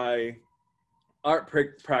use my art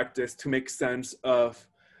practice to make sense of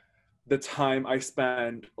the time I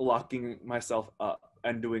spend locking myself up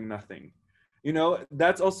and doing nothing? You know,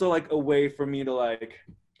 that's also like a way for me to like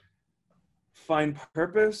find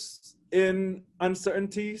purpose in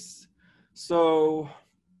uncertainties. So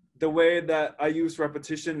the way that I use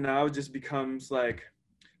repetition now just becomes like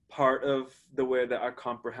part of the way that I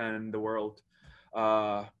comprehend the world.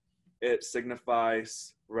 It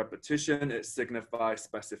signifies repetition, it signifies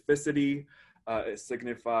specificity, it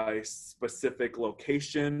signifies specific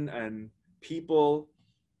location and people,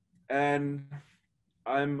 and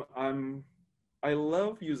I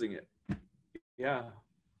love using it. Yeah.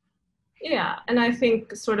 Yeah, and I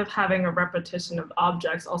think sort of having a repetition of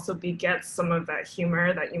objects also begets some of that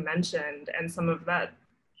humor that you mentioned and some of that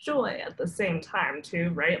joy at the same time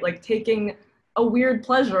too, right? Like taking a weird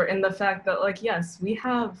pleasure in the fact that, like, yes, we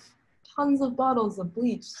have tons of bottles of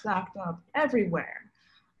bleach stacked up everywhere.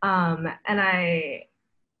 And I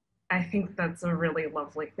think that's a really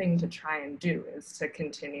lovely thing to try and do, is to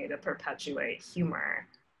continue to perpetuate humor.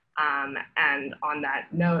 And on that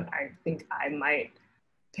note, I think I might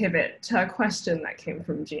pivot to a question that came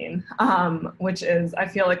from Jean, which is, I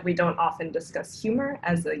feel like we don't often discuss humor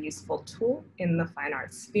as a useful tool in the fine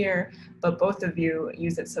arts sphere, but both of you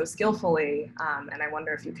use it so skillfully. And I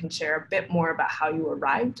wonder if you can share a bit more about how you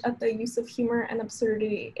arrived at the use of humor and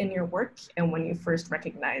absurdity in your work, and when you first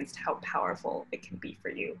recognized how powerful it can be for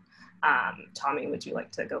you. Tommy, would you like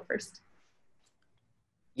to go first?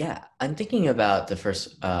 Yeah, I'm thinking about the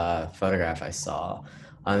first photograph I saw.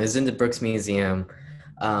 It was in the Brooks Museum.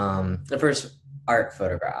 The first art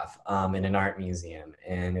photograph in an art museum,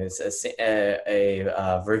 and it was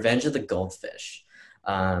a Revenge of the Goldfish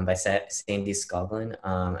by Sandy Scoggin.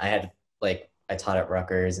 I taught at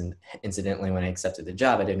Rutgers, and incidentally, when I accepted the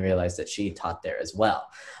job, I didn't realize that she taught there as well.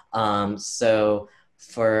 So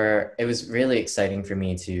it was really exciting for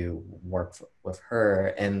me to work with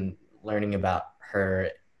her and learning about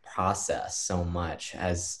process so much.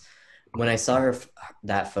 As when I saw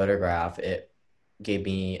that photograph, it gave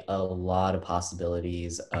me a lot of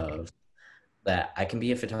possibilities of that I can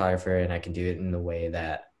be a photographer and I can do it in the way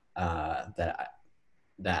that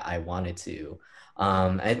that I wanted to.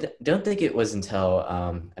 Don't think it was until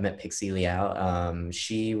I met Pixie Liao.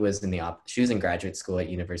 She was in graduate school at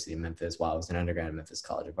University of Memphis while I was an undergrad at Memphis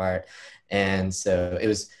College of Art, and so it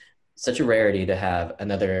was such a rarity to have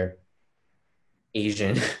another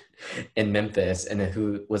Asian in Memphis and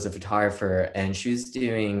who was a photographer, and she was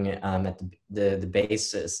doing at the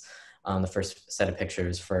basis the first set of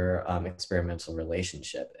pictures for Experimental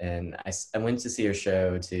Relationship. And I went to see her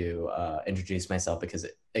show to introduce myself because,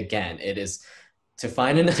 again, it is to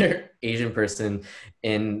find another Asian person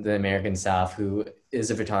in the American South who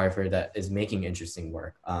is a photographer that is making interesting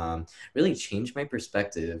work really changed my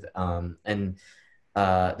perspective. And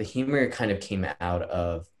the humor kind of came out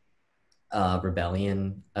of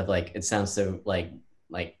rebellion of like, it sounds so like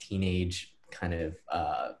teenage kind of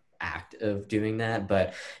act of doing that,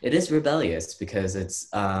 but it is rebellious because it's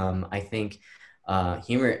I think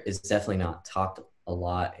humor is definitely not talked a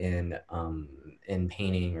lot in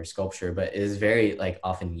painting or sculpture, but it is very like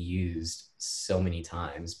often used so many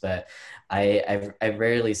times. But I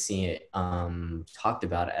rarely see it talked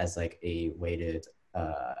about as like a way to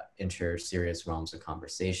enter serious realms of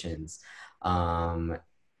conversations. And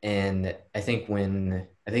I think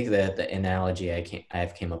that the analogy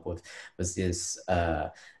I've came up with was this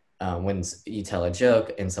when you tell a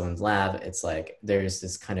joke and someone's laugh, it's like there's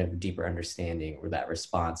this kind of deeper understanding where that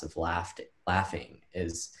response of laughing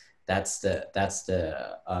is that's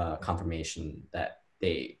the confirmation that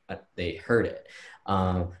they heard it.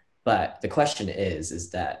 But the question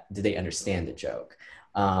is that did they understand the joke,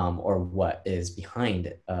 or what is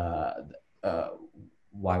behind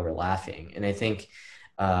why we're laughing? And I think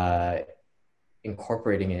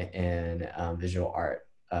incorporating it in visual art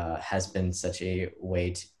has been such a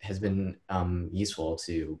way has been useful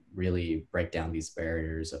to really break down these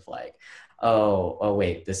barriers of like, oh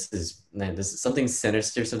wait, this is something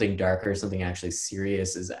sinister, something darker, something actually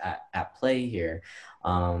serious is at play here.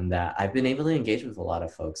 That I've been able to engage with a lot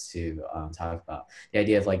of folks to talk about. The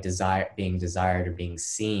idea of like being desired or being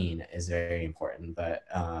seen is very important. But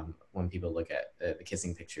when people look at the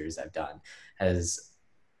kissing pictures I've done, has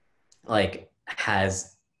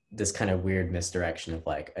this kind of weird misdirection of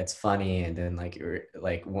like, it's funny, and then like you're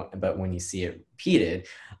like, but when you see it repeated,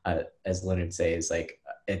 as Leonard says, like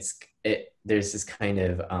there's this kind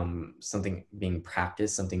of something being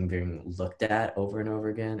practiced, something being looked at over and over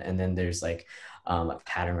again, and then there's like a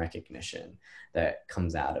pattern recognition that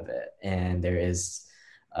comes out of it. And there is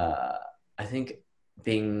I think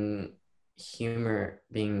using humor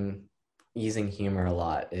a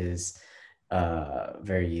lot is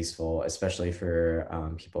very useful, especially for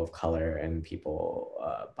people of color and people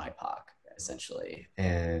BIPOC, essentially.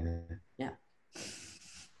 And yeah,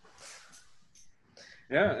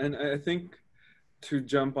 and I think to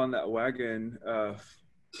jump on that wagon of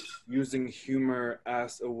using humor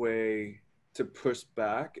as a way to push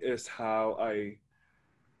back is how I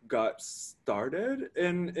got started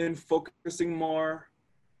in focusing more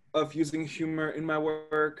of using humor in my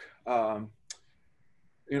work. I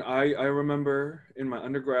remember in my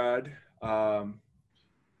undergrad, I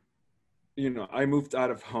moved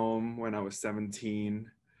out of home when I was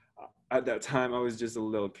 17. At that time, I was just a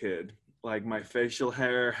little kid. Like, my facial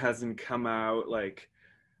hair hasn't come out. Like,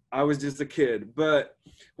 I was just a kid. But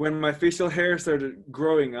when my facial hair started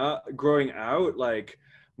growing out, like,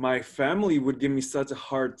 my family would give me such a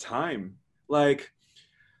hard time. Like,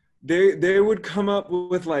 they would come up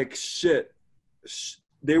with like shit.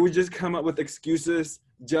 They would just come up with excuses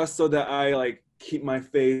just so that I like keep my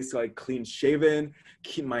face like clean shaven,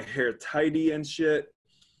 keep my hair tidy and shit.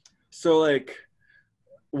 So like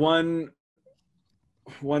one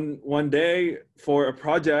day for a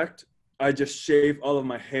project, I just shaved all of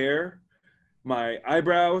my hair, my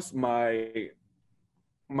eyebrows, my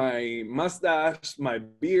mustache, my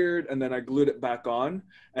beard, and then I glued it back on.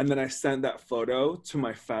 And then I sent that photo to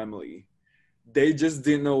my family. They just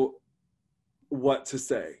didn't know what to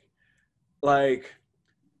say. Like,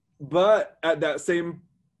 but at that same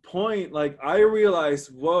point, like, I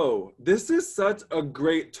realized, whoa, this is such a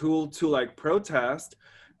great tool to like protest,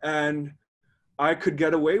 and I could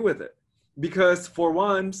get away with it because for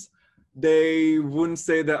once they wouldn't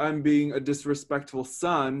say that I'm being a disrespectful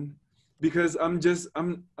son because I'm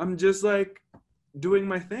just like doing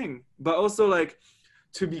my thing. But also like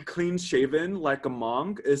to be clean shaven like a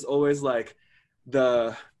monk is always like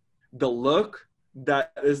the look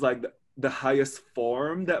that is like the highest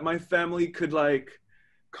form that my family could like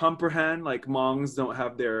comprehend, like Hmongs don't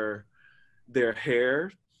have their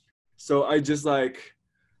hair. So I just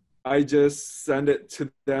send it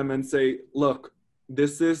to them and say, look,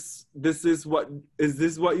 this is what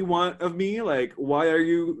you want of me? Like, why are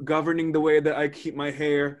you governing the way that I keep my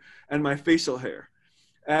hair and my facial hair?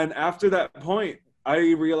 And after that point, I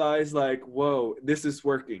realized, like, whoa, this is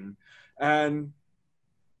working. And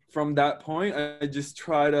from that point, I just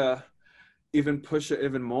try to even push it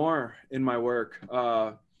even more in my work.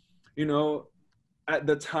 You know, at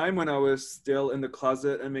the time when I was still in the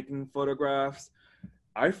closet and making photographs,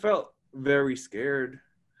 I felt very scared.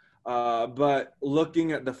 But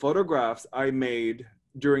looking at the photographs I made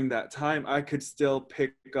during that time, I could still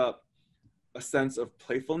pick up a sense of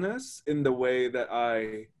playfulness in the way that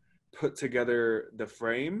I put together the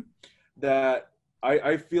frame, that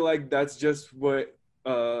I feel like that's just what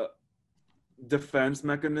defense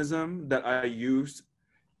mechanism that I use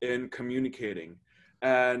in communicating.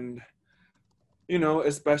 And, you know,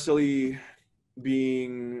 especially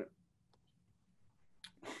being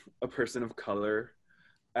a person of color,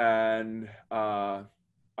 and I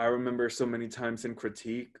remember so many times in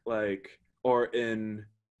critique, like, or in,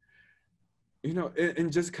 you know,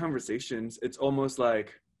 in just conversations, it's almost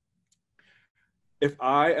like if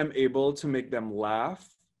I am able to make them laugh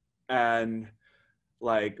and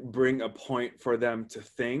like bring a point for them to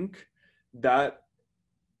think, that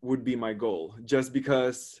would be my goal. Just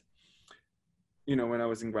because, you know, when I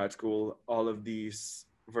was in grad school, all of these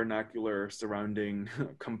vernacular surrounding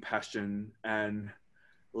compassion and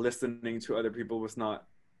listening to other people was not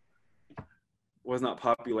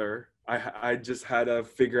popular. I just had to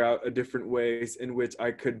figure out a different ways in which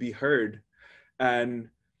I could be heard, and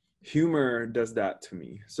humor does that to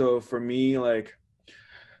me. So for me, like,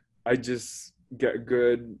 I just get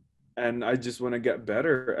good, and I just want to get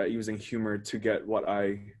better at using humor to get what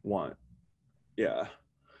I want. Yeah.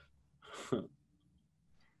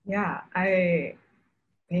 Yeah, I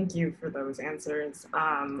thank you for those answers.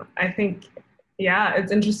 I think, yeah,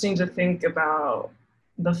 it's interesting to think about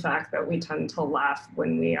the fact that we tend to laugh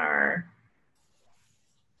when we are,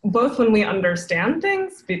 both when we understand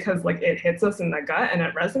things because like it hits us in the gut and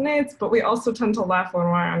it resonates, but we also tend to laugh when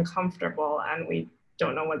we're uncomfortable and we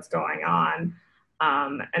don't know what's going on.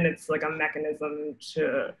 And it's like a mechanism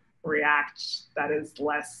to react that is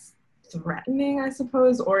less threatening, I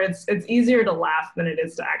suppose, or it's easier to laugh than it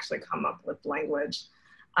is to actually come up with language.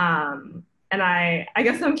 And I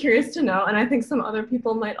guess I'm curious to know, and I think some other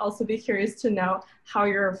people might also be curious to know how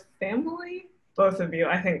your family, both of you,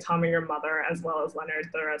 I think Tommy, your mother, as well as Leonard,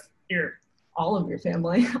 the rest, all of your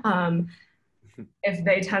family, if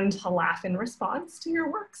they tend to laugh in response to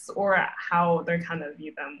your works, or how they kind of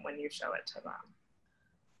view them when you show it to them.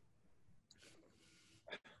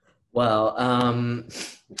 Well,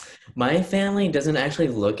 my family doesn't actually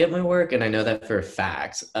look at my work, and I know that for a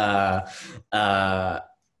fact.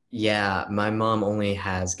 Yeah, my mom only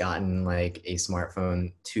has gotten like a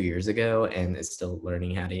smartphone 2 years ago and is still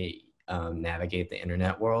learning how to navigate the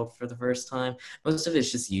internet world for the first time. Most of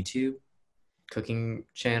it's just YouTube cooking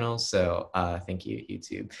channels, so thank you,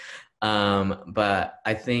 YouTube. But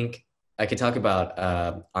I think I could talk about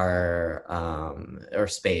our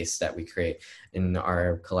space that we create in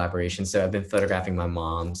our collaboration. So I've been photographing my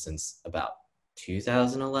mom since about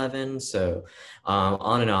 2011, so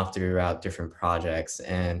on and off throughout different projects,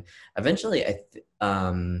 and eventually it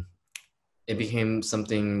became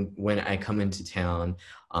something when I come into town,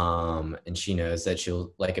 and she knows that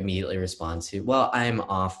she'll like immediately respond to, well, I'm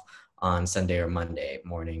off on Sunday or Monday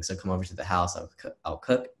morning, so come over to the house, I'll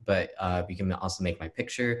cook, but you can also make my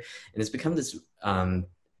picture. And it's become this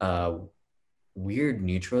weird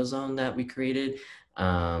neutral zone that we created.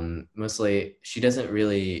 Mostly, she doesn't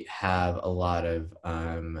really have a lot of,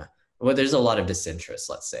 well, there's a lot of disinterest,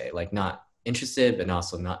 let's say, like not interested, but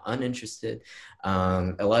also not uninterested.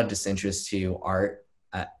 A lot of disinterest to art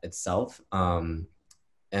itself.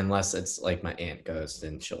 Unless it's like my aunt goes,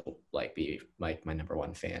 then she'll like be like my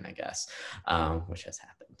 #1 fan, I guess, which has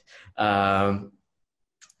happened.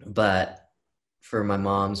 But for my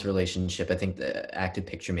mom's relationship, I think the active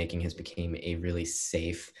picture making has become a really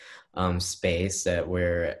safe space that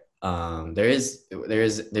where there's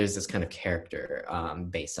this kind of character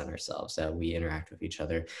based on ourselves that we interact with each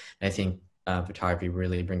other. And I think photography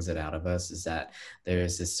really brings it out of us, is that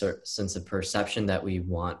there's this sense of perception that we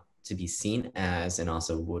want to be seen as, and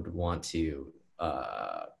also would want to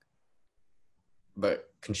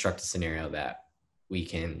but construct a scenario that we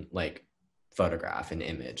can like photograph and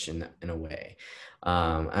image in a way.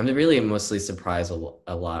 I'm really mostly surprised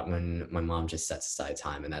a lot when my mom just sets aside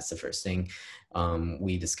time, and that's the first thing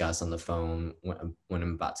we discuss on the phone when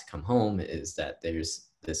I'm about to come home, is that there's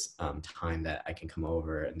this time that I can come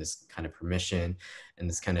over, and this kind of permission, and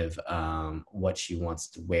this kind of what she wants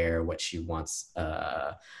to wear, what she wants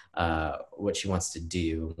to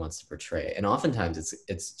do, wants to portray. And oftentimes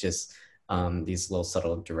it's just these little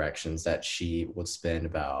subtle directions that she would spend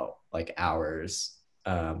about like hours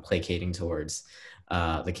placating towards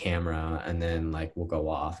the camera, and then like we'll go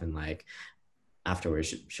off, and like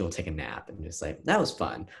afterwards she'll take a nap and just like, that was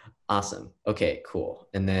fun, awesome, okay, cool.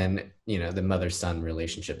 And then, you know, the mother-son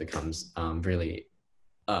relationship becomes really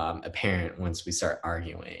apparent once we start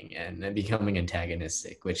arguing and becoming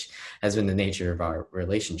antagonistic, which has been the nature of our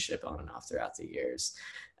relationship on and off throughout the years.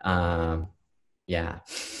 Yeah.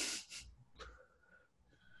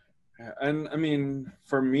 And I mean,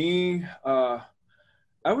 for me, I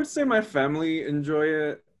would say my family enjoy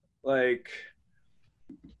it. Like,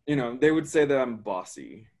 you know, they would say that I'm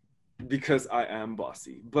bossy because I am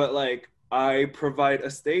bossy, but like I provide a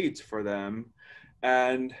stage for them,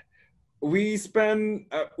 and we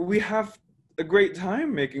have a great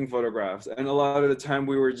time making photographs. And a lot of the time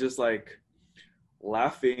we were just like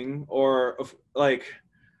laughing, or like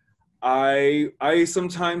I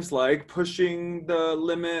sometimes like pushing the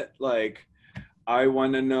limit. Like, I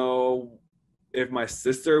want to know if my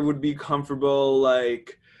sister would be comfortable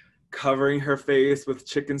like covering her face with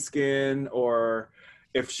chicken skin, or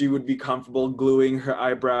if she would be comfortable gluing her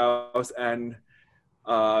eyebrows and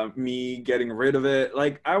me getting rid of it.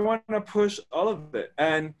 Like, I want to push all of it.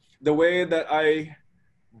 And the way that I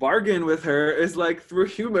bargain with her is like through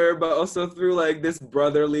humor, but also through like this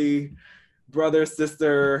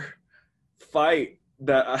brother-sister fight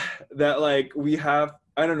that like we have.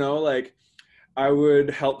 I don't know, like I would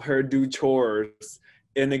help her do chores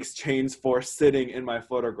in exchange for sitting in my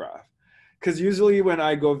photograph. Because usually when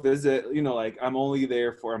I go visit, you know, like I'm only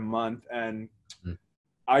there for a month, and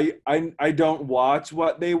I don't watch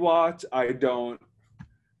what they watch. I don't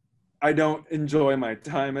enjoy my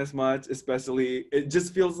time as much, especially it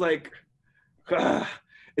just feels like a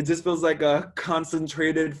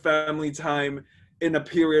concentrated family time in a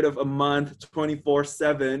period of a month,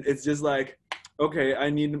 24/7. It's just like, okay, I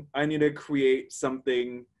need to create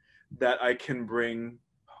something that I can bring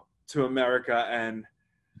to America and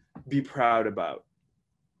be proud about.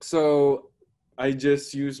 So I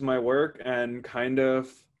just use my work and kind of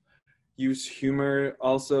use humor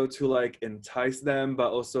also to like entice them,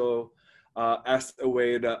 but also as a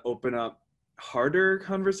way to open up harder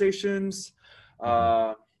conversations.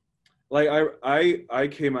 Like I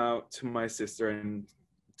came out to my sister and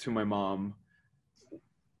to my mom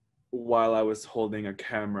while I was holding a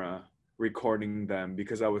camera recording them,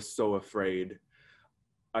 because I was so afraid.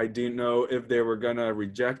 I didn't know if they were gonna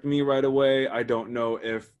reject me right away. I don't know.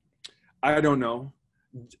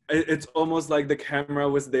 It's almost like the camera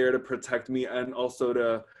was there to protect me, and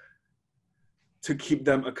also to keep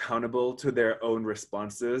them accountable to their own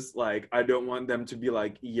responses. Like, I don't want them to be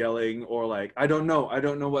like yelling, or like, I don't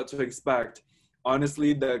know what to expect.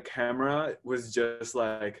 Honestly, the camera was just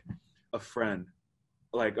like a friend,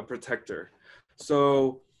 like a protector.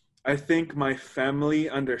 So I think my family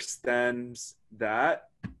understands that,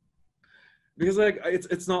 because like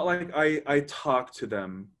it's not like I talk to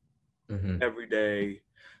them every day.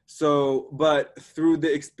 So, but through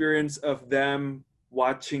the experience of them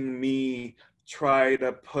watching me try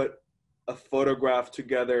to put a photograph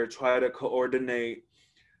together, try to coordinate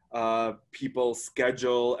people's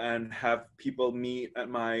schedule and have people meet at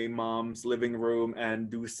my mom's living room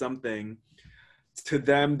and do something, to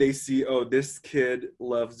them they see, oh, this kid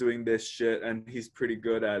loves doing this shit and he's pretty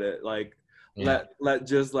good at it. Like, let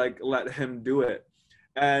him do it.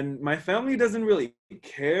 And my family doesn't really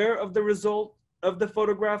care of the result of the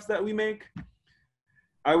photographs that we make.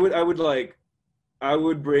 I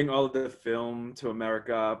would bring all of the film to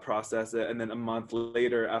America, process it, and then a month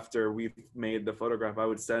later, after we've made the photograph, I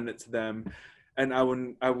would send it to them, and I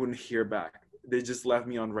wouldn't hear back. They just left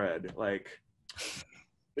me on red. Like,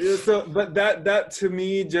 so, but that to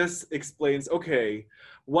me just explains, okay,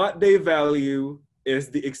 what they value is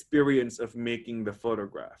the experience of making the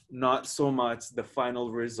photograph, not so much the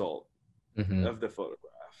final result of the photograph.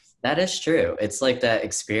 That is true. It's like that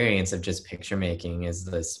experience of just picture making is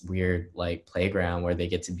this weird like playground where they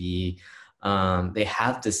get to be, they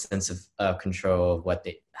have this sense of control of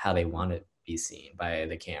how they want to be seen by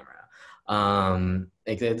the camera.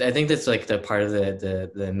 Like, I think that's like the part of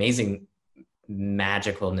the amazing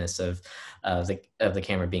magicalness of the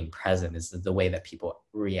camera being present is the way that people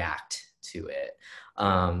react to it.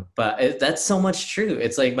 But that's so much true.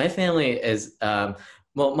 It's like my family is,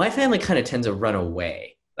 well, my family kind of tends to run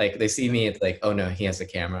away. Like they see me, it's like, oh no, he has a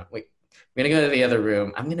camera. Wait, I'm gonna go to the other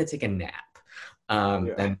room. I'm gonna take a nap.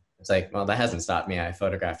 And it's like, well, that hasn't stopped me. I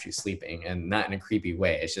photographed you sleeping, and not in a creepy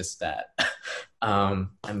way. It's just that, I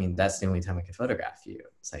mean, that's the only time I can photograph you.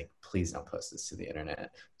 It's like, please don't post this to the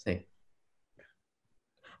internet. It's like,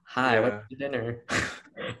 hi, what's for dinner?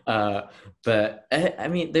 But I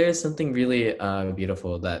mean, there is something really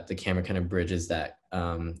beautiful that the camera kind of bridges that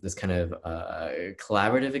this kind of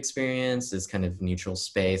collaborative experience, this kind of neutral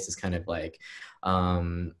space, this kind of like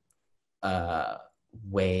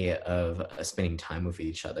way of spending time with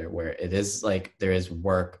each other, where it is like there is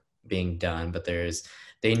work being done, but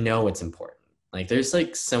they know it's important. Like there's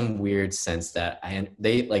like some weird sense that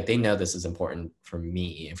they know this is important for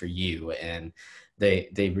me and for you, and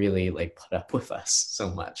they really like put up with us so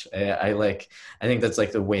much. I think that's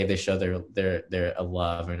like the way they show their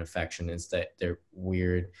love and affection, is that they're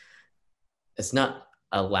weird. It's not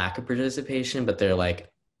a lack of participation, but they're like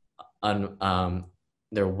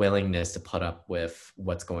their willingness to put up with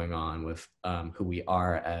what's going on with who we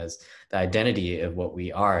are, as the identity of what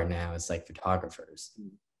we are now as like photographers.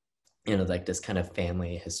 You know, like this kind of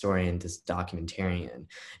family historian, this documentarian,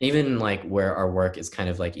 even like where our work is kind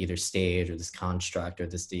of like either stage or this construct or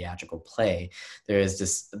this theatrical play, there is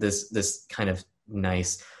this kind of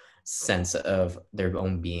nice sense of their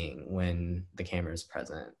own being when the camera is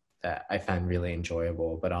present that I find really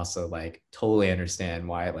enjoyable, but also like totally understand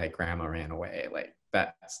why like grandma ran away. Like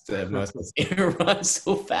that's the most run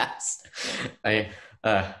so fast. I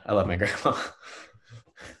love my grandma.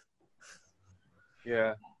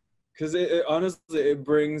 Yeah. Because it honestly, it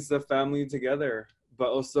brings the family together, but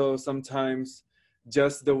also sometimes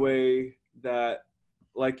just the way that,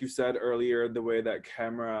 like you said earlier, the way that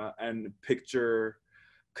camera and picture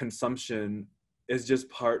consumption is just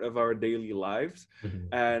part of our daily lives. Mm-hmm.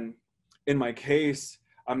 And in my case,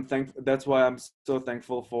 that's why I'm so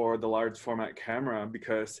thankful for the large format camera,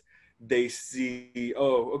 because they see,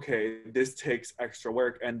 oh, okay, this takes extra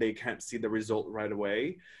work, and they can't see the result right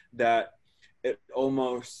away. That it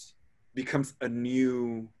almost becomes a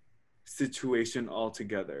new situation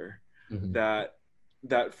altogether. Mm-hmm.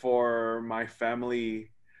 That for my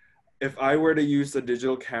family, if I were to use a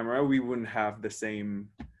digital camera, we wouldn't have the same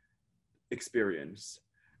experience.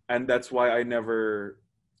 And that's why I never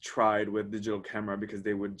tried with digital camera, because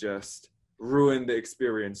they would just ruin the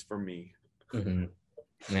experience for me. Mm-hmm.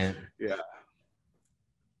 Yeah. Yeah.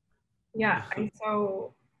 Yeah. And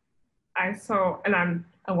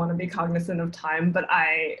I want to be cognizant of time, but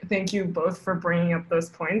I thank you both for bringing up those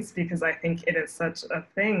points, because I think it is such a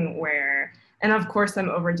thing where, and of course I'm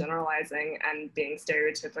overgeneralizing and being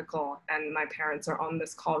stereotypical, and my parents are on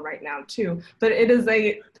this call right now too, but it is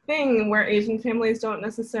a thing where Asian families don't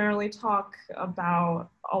necessarily talk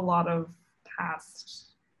about a lot of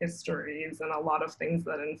past histories and a lot of things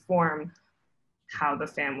that inform how the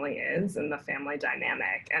family is and the family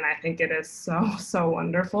dynamic. And I think it is so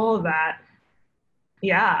wonderful that,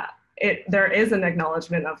 yeah, there is an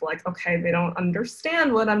acknowledgement of like, okay, they don't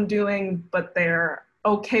understand what I'm doing, but they're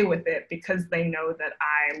okay with it because they know that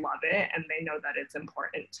I love it and they know that it's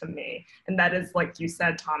important to me. And that is, like you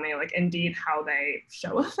said, Tommy, like indeed how they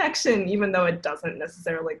show affection, even though it doesn't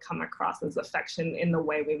necessarily come across as affection in the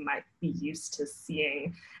way we might be used to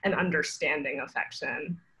seeing and understanding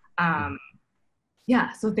affection.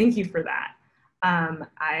 Yeah, so thank you for that.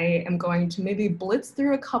 I am going to maybe blitz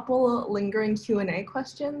through a couple lingering Q&A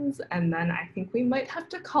questions, and then I think we might have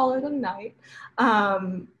to call it a night.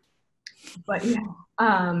 But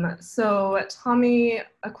yeah, so Tommy,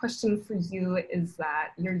 a question for you is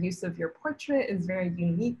that your use of your portrait is very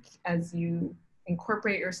unique as you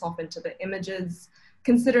incorporate yourself into the images.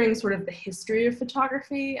 Considering sort of the history of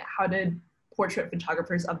photography, how did portrait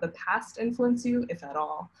photographers of the past influence you, if at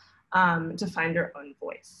all, to find your own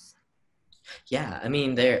voice? Yeah, I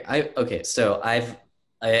mean, so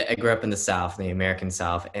I grew up in the South, the American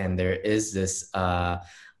South, and there is this like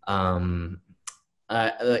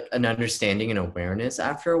an understanding and awareness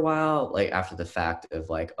after a while, like after the fact of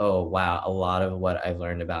like, oh wow, a lot of what I've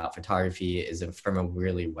learned about photography is from a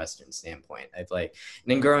really Western standpoint. I've like,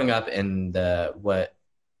 and then growing up in the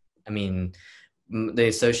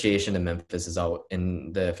association of Memphis is all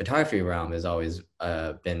in the photography realm has always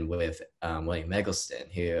been with William Eggleston,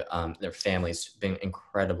 who their family's been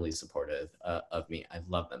incredibly supportive of me. I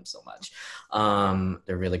love them so much.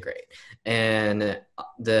 They're really great. And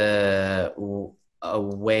a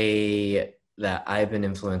way that I've been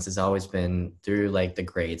influenced has always been through like the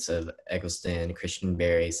greats of Eggleston, Christian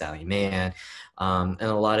Berry, Sally Mann, and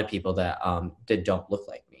a lot of people that don't look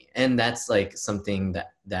like me. And that's like something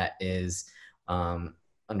that is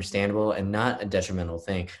understandable and not a detrimental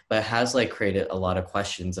thing, but has like created a lot of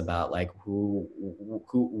questions about like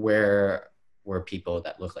where were people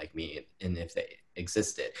that look like me and if they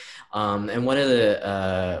existed. And one of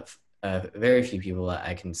the very few people that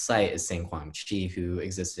I can cite is Sang-Kwang Chi, who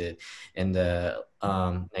existed in the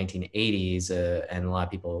 1980s, and a lot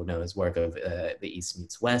of people know his work of the East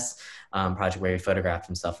Meets West project, where he photographed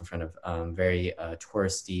himself in front of very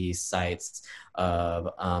touristy sites of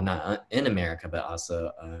not in America, but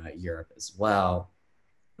also Europe as well.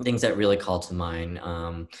 Things that really call to mind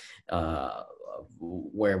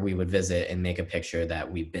where we would visit and make a picture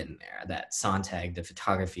that we've been there, that Sontag, the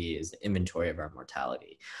photography is the inventory of our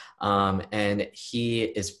mortality. And he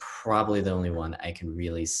is probably the only one I can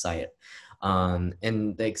really cite.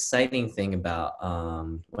 And the exciting thing about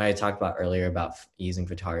what I talked about earlier about using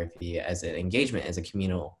photography as an engagement, as a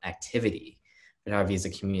communal activity, photography as a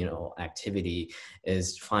communal activity,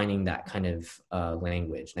 is finding that kind of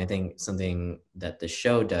language. And I think something that the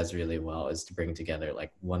show does really well is to bring together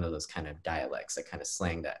like one of those kind of dialects, that kind of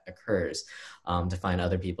slang that occurs, to find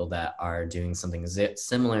other people that are doing something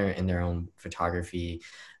similar in their own photography,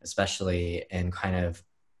 especially, and kind of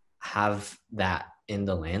have that in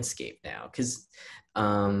the landscape now. Because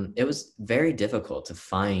it was very difficult to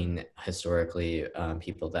find historically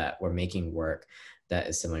people that were making work that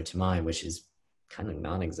is similar to mine, which is kind of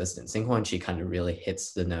non-existent. Sang-Kwang Chi kind of really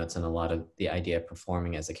hits the notes on a lot of the idea of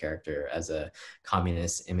performing as a character, as a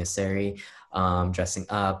communist emissary, dressing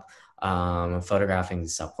up, photographing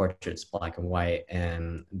self-portraits, black and white,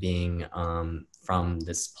 and being from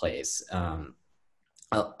this place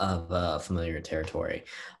of familiar territory.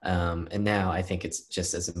 And now I think it's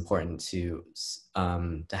just as important to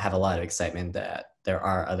have a lot of excitement that there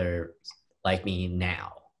are other like me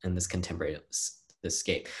now in this contemporary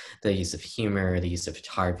escape. The use of humor, the use of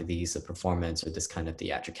photography, the use of performance, or this kind of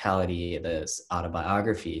theatricality, this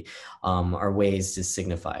autobiography, are ways to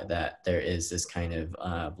signify that there is this kind of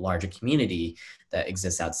larger community that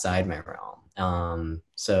exists outside my realm.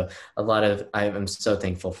 So I'm so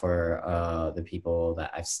thankful for the people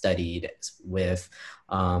that I've studied with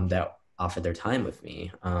that offered their time with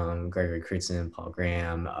me. Gregory Crutzen, Paul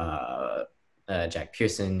Graham, Jack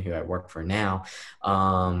Pearson, who I work for now.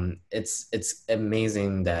 It's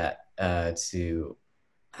amazing that to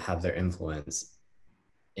have their influence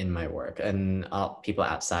in my work, and people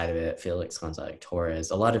outside of it, Felix Gonzalez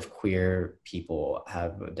Torres, a lot of queer people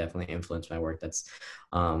have definitely influenced my work that's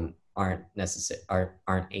aren't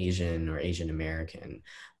Asian or Asian American.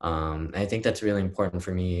 I think that's really important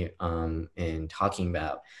for me in talking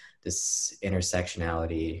about this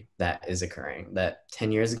intersectionality that is occurring, that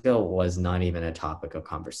 10 years ago was not even a topic of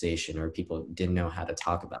conversation, or people didn't know how to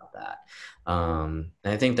talk about that. And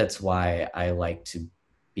I think that's why I like to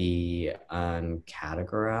be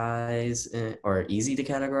categorized or easy to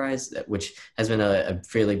categorize, which has been a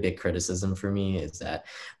fairly big criticism for me, is that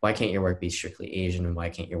why can't your work be strictly Asian, and why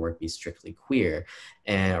can't your work be strictly queer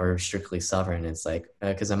or strictly Southern? It's like,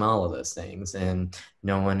 because I'm all of those things, and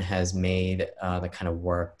no one has made the kind of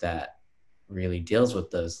work that really deals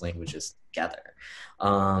with those languages together,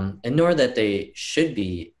 and nor that they should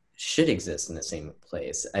exist in the same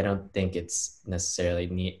place. I don't think it's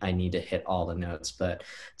necessarily I need to hit all the notes, but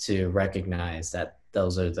to recognize that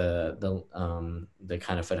those are the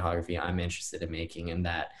kind of photography I'm interested in making, and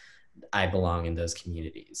that I belong in those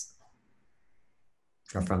communities,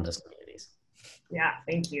 or from those communities. Yeah,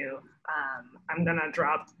 thank you. I'm gonna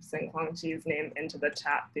drop Sang-Kwang Chi's name into the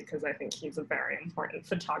chat because I think he's a very important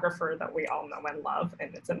photographer that we all know and love,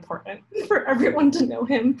 and it's important for everyone to know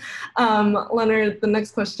him. Leonard, the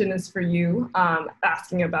next question is for you,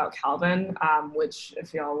 asking about Calvin, which,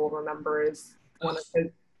 if y'all will remember, is one of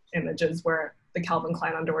his images where the Calvin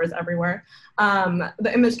Klein underwear is everywhere.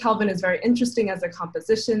 The image Calvin is very interesting as a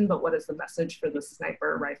composition, but what is the message for the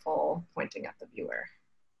sniper rifle pointing at the viewer?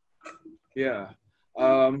 Yeah.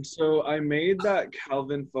 So I made that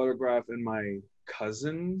Calvin photograph in my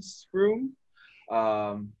cousin's room.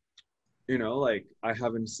 You know, like, I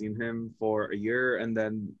haven't seen him for a year, and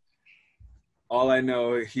then all I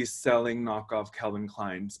know, he's selling knockoff Calvin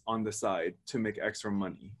Kleins on the side to make extra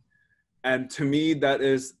money. And to me, that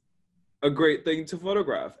is a great thing to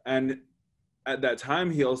photograph. And at that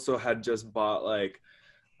time, he also had just bought like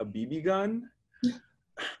a BB gun.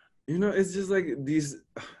 You know, it's just like these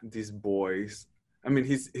boys. I mean,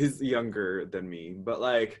 he's younger than me, but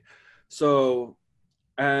like, so,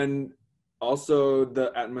 and also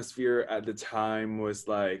the atmosphere at the time was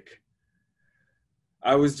like,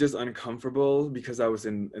 I was just uncomfortable because I was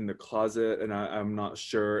in the closet, and I'm not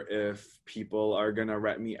sure if people are gonna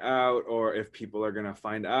rat me out or if people are gonna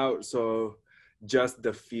find out. So just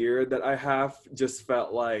the fear that I have just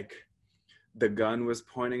felt like the gun was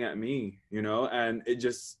pointing at me, you know, and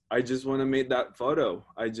I just want to make that photo.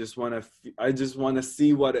 I just want to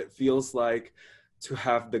see what it feels like to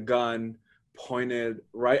have the gun pointed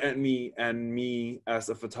right at me and me as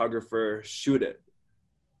a photographer shoot it.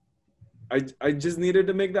 I just needed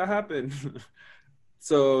to make that happen.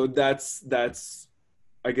 So that's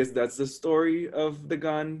I guess that's the story of the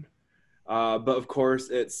gun. But of course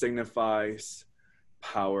it signifies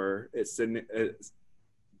power. It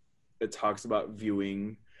talks about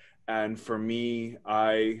viewing, and for me,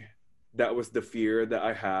 that was the fear that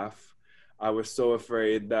I have. I was so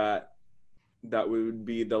afraid that would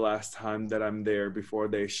be the last time that I'm there before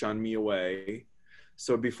they shun me away.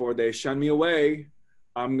 So before they shun me away,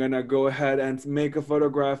 I'm gonna go ahead and make a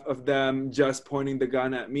photograph of them just pointing the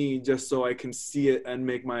gun at me, just so I can see it and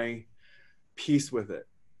make my peace with it.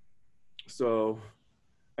 So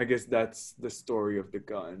I guess that's the story of the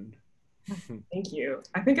gun. Thank you.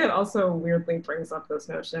 I think it also weirdly brings up this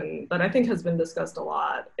notion that I think has been discussed a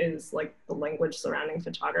lot, is like the language surrounding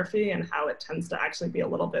photography and how it tends to actually be a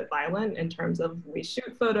little bit violent in terms of we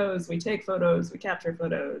shoot photos, we take photos, we capture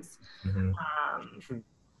photos. Yeah.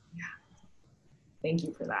 Thank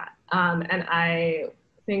you for that. And I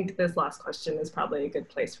think this last question is probably a good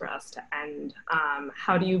place for us to end.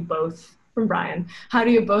 How do you both, from Brian, how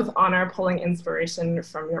do you both honor pulling inspiration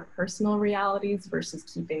from your personal realities versus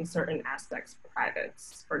keeping certain aspects private?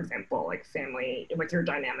 For example, like family, like your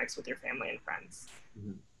dynamics with your family and friends.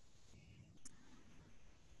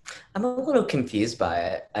 I'm a little confused by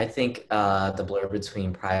it. I think the blur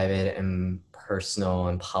between private and personal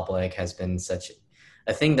and public has been such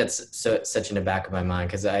a thing that's such in the back of my mind,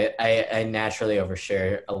 because I naturally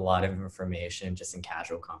overshare a lot of information just in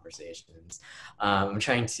casual conversations. I'm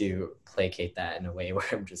trying to placate that in a way where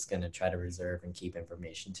I'm just going to try to reserve and keep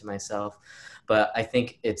information to myself. But I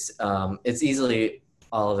think it's easily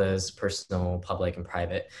all of those personal, public, and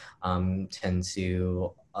private tend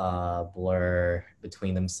to blur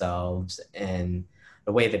between themselves in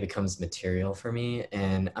a way that becomes material for me.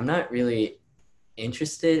 And I'm not really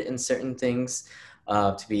interested in certain things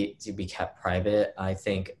to be kept private. I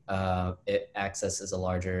think it accesses a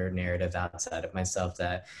larger narrative outside of myself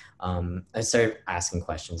that I started asking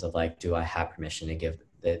questions of like, do I have permission to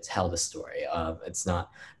tell the story? It's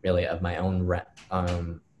not really of my own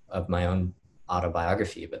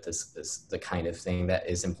autobiography, but this the kind of thing that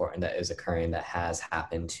is important, that is occurring, that has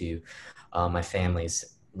happened to my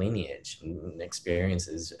family's lineage and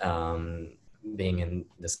experiences. Being in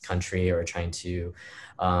this country, or trying to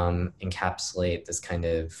encapsulate this kind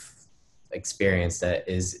of experience that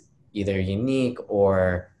is either unique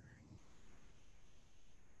or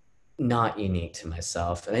not unique to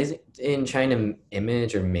myself. And I think in trying to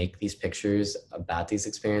image or make these pictures about these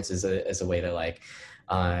experiences as a way to like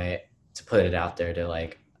to put it out there, to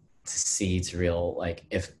like to see, to real, like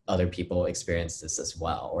if other people experience this as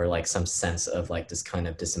well, or like some sense of like this kind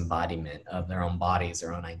of disembodiment of their own bodies,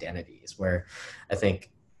 their own identities, where I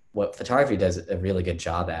think what photography does a really good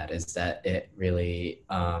job at is that it really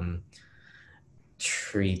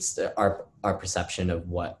treats our perception of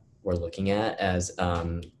what we're looking at as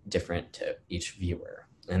different to each viewer.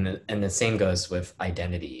 And the same goes with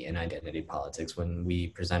identity and identity politics, when we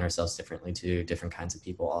present ourselves differently to different kinds of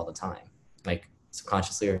people all the time, like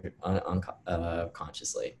subconsciously or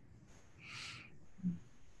unconsciously.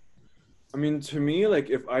 I mean, to me, like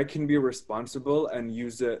if I can be responsible and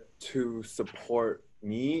use it to support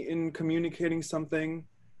me in communicating something,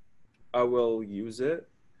 I will use it.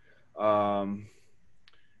 I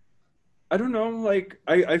don't know, like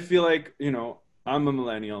I feel like, you know, I'm a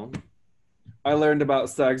millennial. I learned about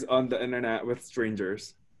sex on the internet with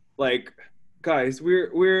strangers. Like, guys,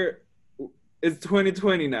 it's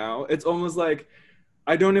 2020 now. It's almost like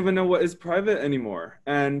I don't even know what is private anymore.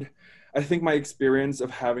 And I think my experience of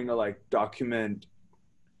having to like document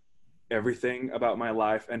everything about my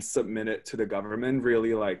life and submit it to the government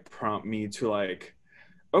really like prompt me to like,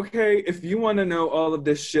 okay, if you want to know all of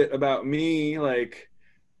this shit about me, like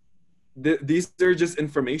these are just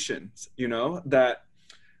informations, you know, that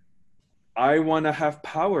I want to have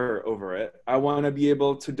power over it. I want to be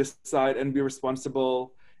able to decide and be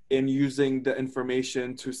responsible in using the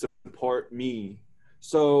information to support me.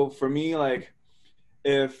 So for me, like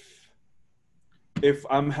if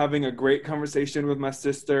I'm having a great conversation with my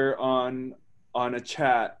sister on a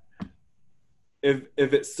chat, if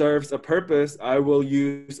it serves a purpose, I will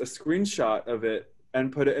use a screenshot of it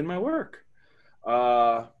and put it in my work.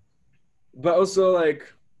 but also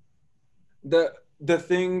like the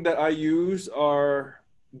thing that I use are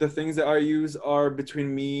the things that I use are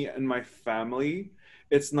between me and my family.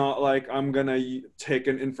 It's not like I'm gonna take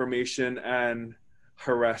an information and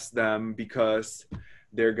harass them because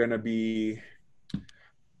they're gonna be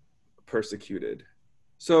persecuted.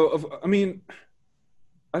 So I mean,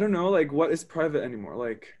 I don't know, like what is private anymore?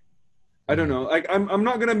 Like I don't know. Like I'm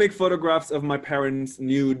not gonna make photographs of my parents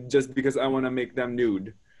nude just because I want to make them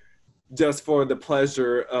nude, just for the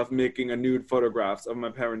pleasure of making a nude photographs of my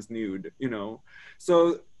parents nude, you know.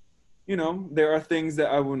 So, you know, there are things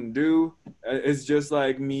that I wouldn't do. It's just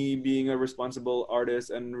like me being a responsible artist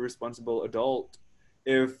and responsible adult.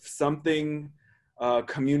 If something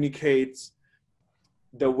communicates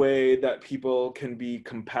the way that people can be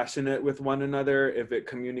compassionate with one another, if it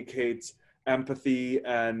communicates empathy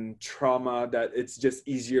and trauma, that it's just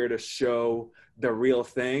easier to show the real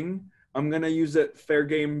thing, I'm gonna use it fair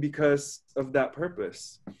game because of that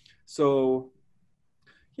purpose. So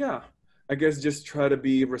yeah, I guess just try to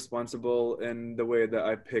be responsible in the way that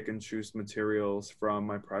I pick and choose materials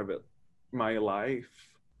from my life.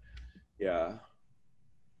 Yeah.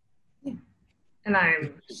 And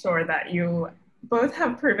I'm sure that you both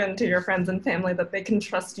have proven to your friends and family that they can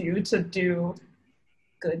trust you to do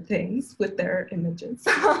good things with their images.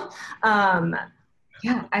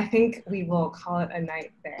 Yeah, I think we will call it a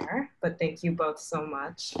night there, but thank you both so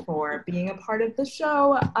much for being a part of the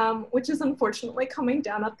show, which is unfortunately coming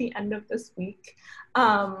down at the end of this week.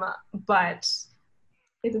 But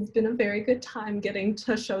it has been a very good time getting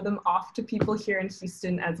to show them off to people here in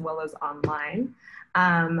Houston as well as online.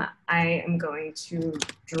 I am going to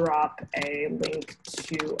drop a link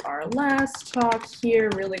to our last talk here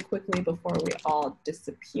really quickly before we all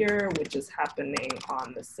disappear, which is happening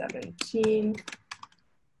on the 17th.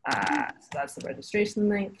 So that's the registration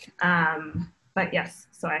link. But yes,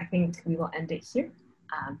 so I think we will end it here.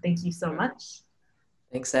 Thank you so much.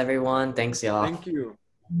 Thanks, everyone. Thanks, y'all. Thank you.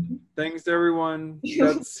 Thanks, everyone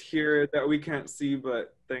that's here that we can't see,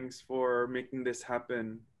 but thanks for making this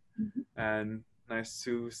happen. And nice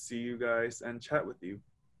to see you guys and chat with you.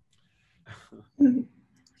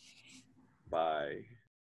 Bye.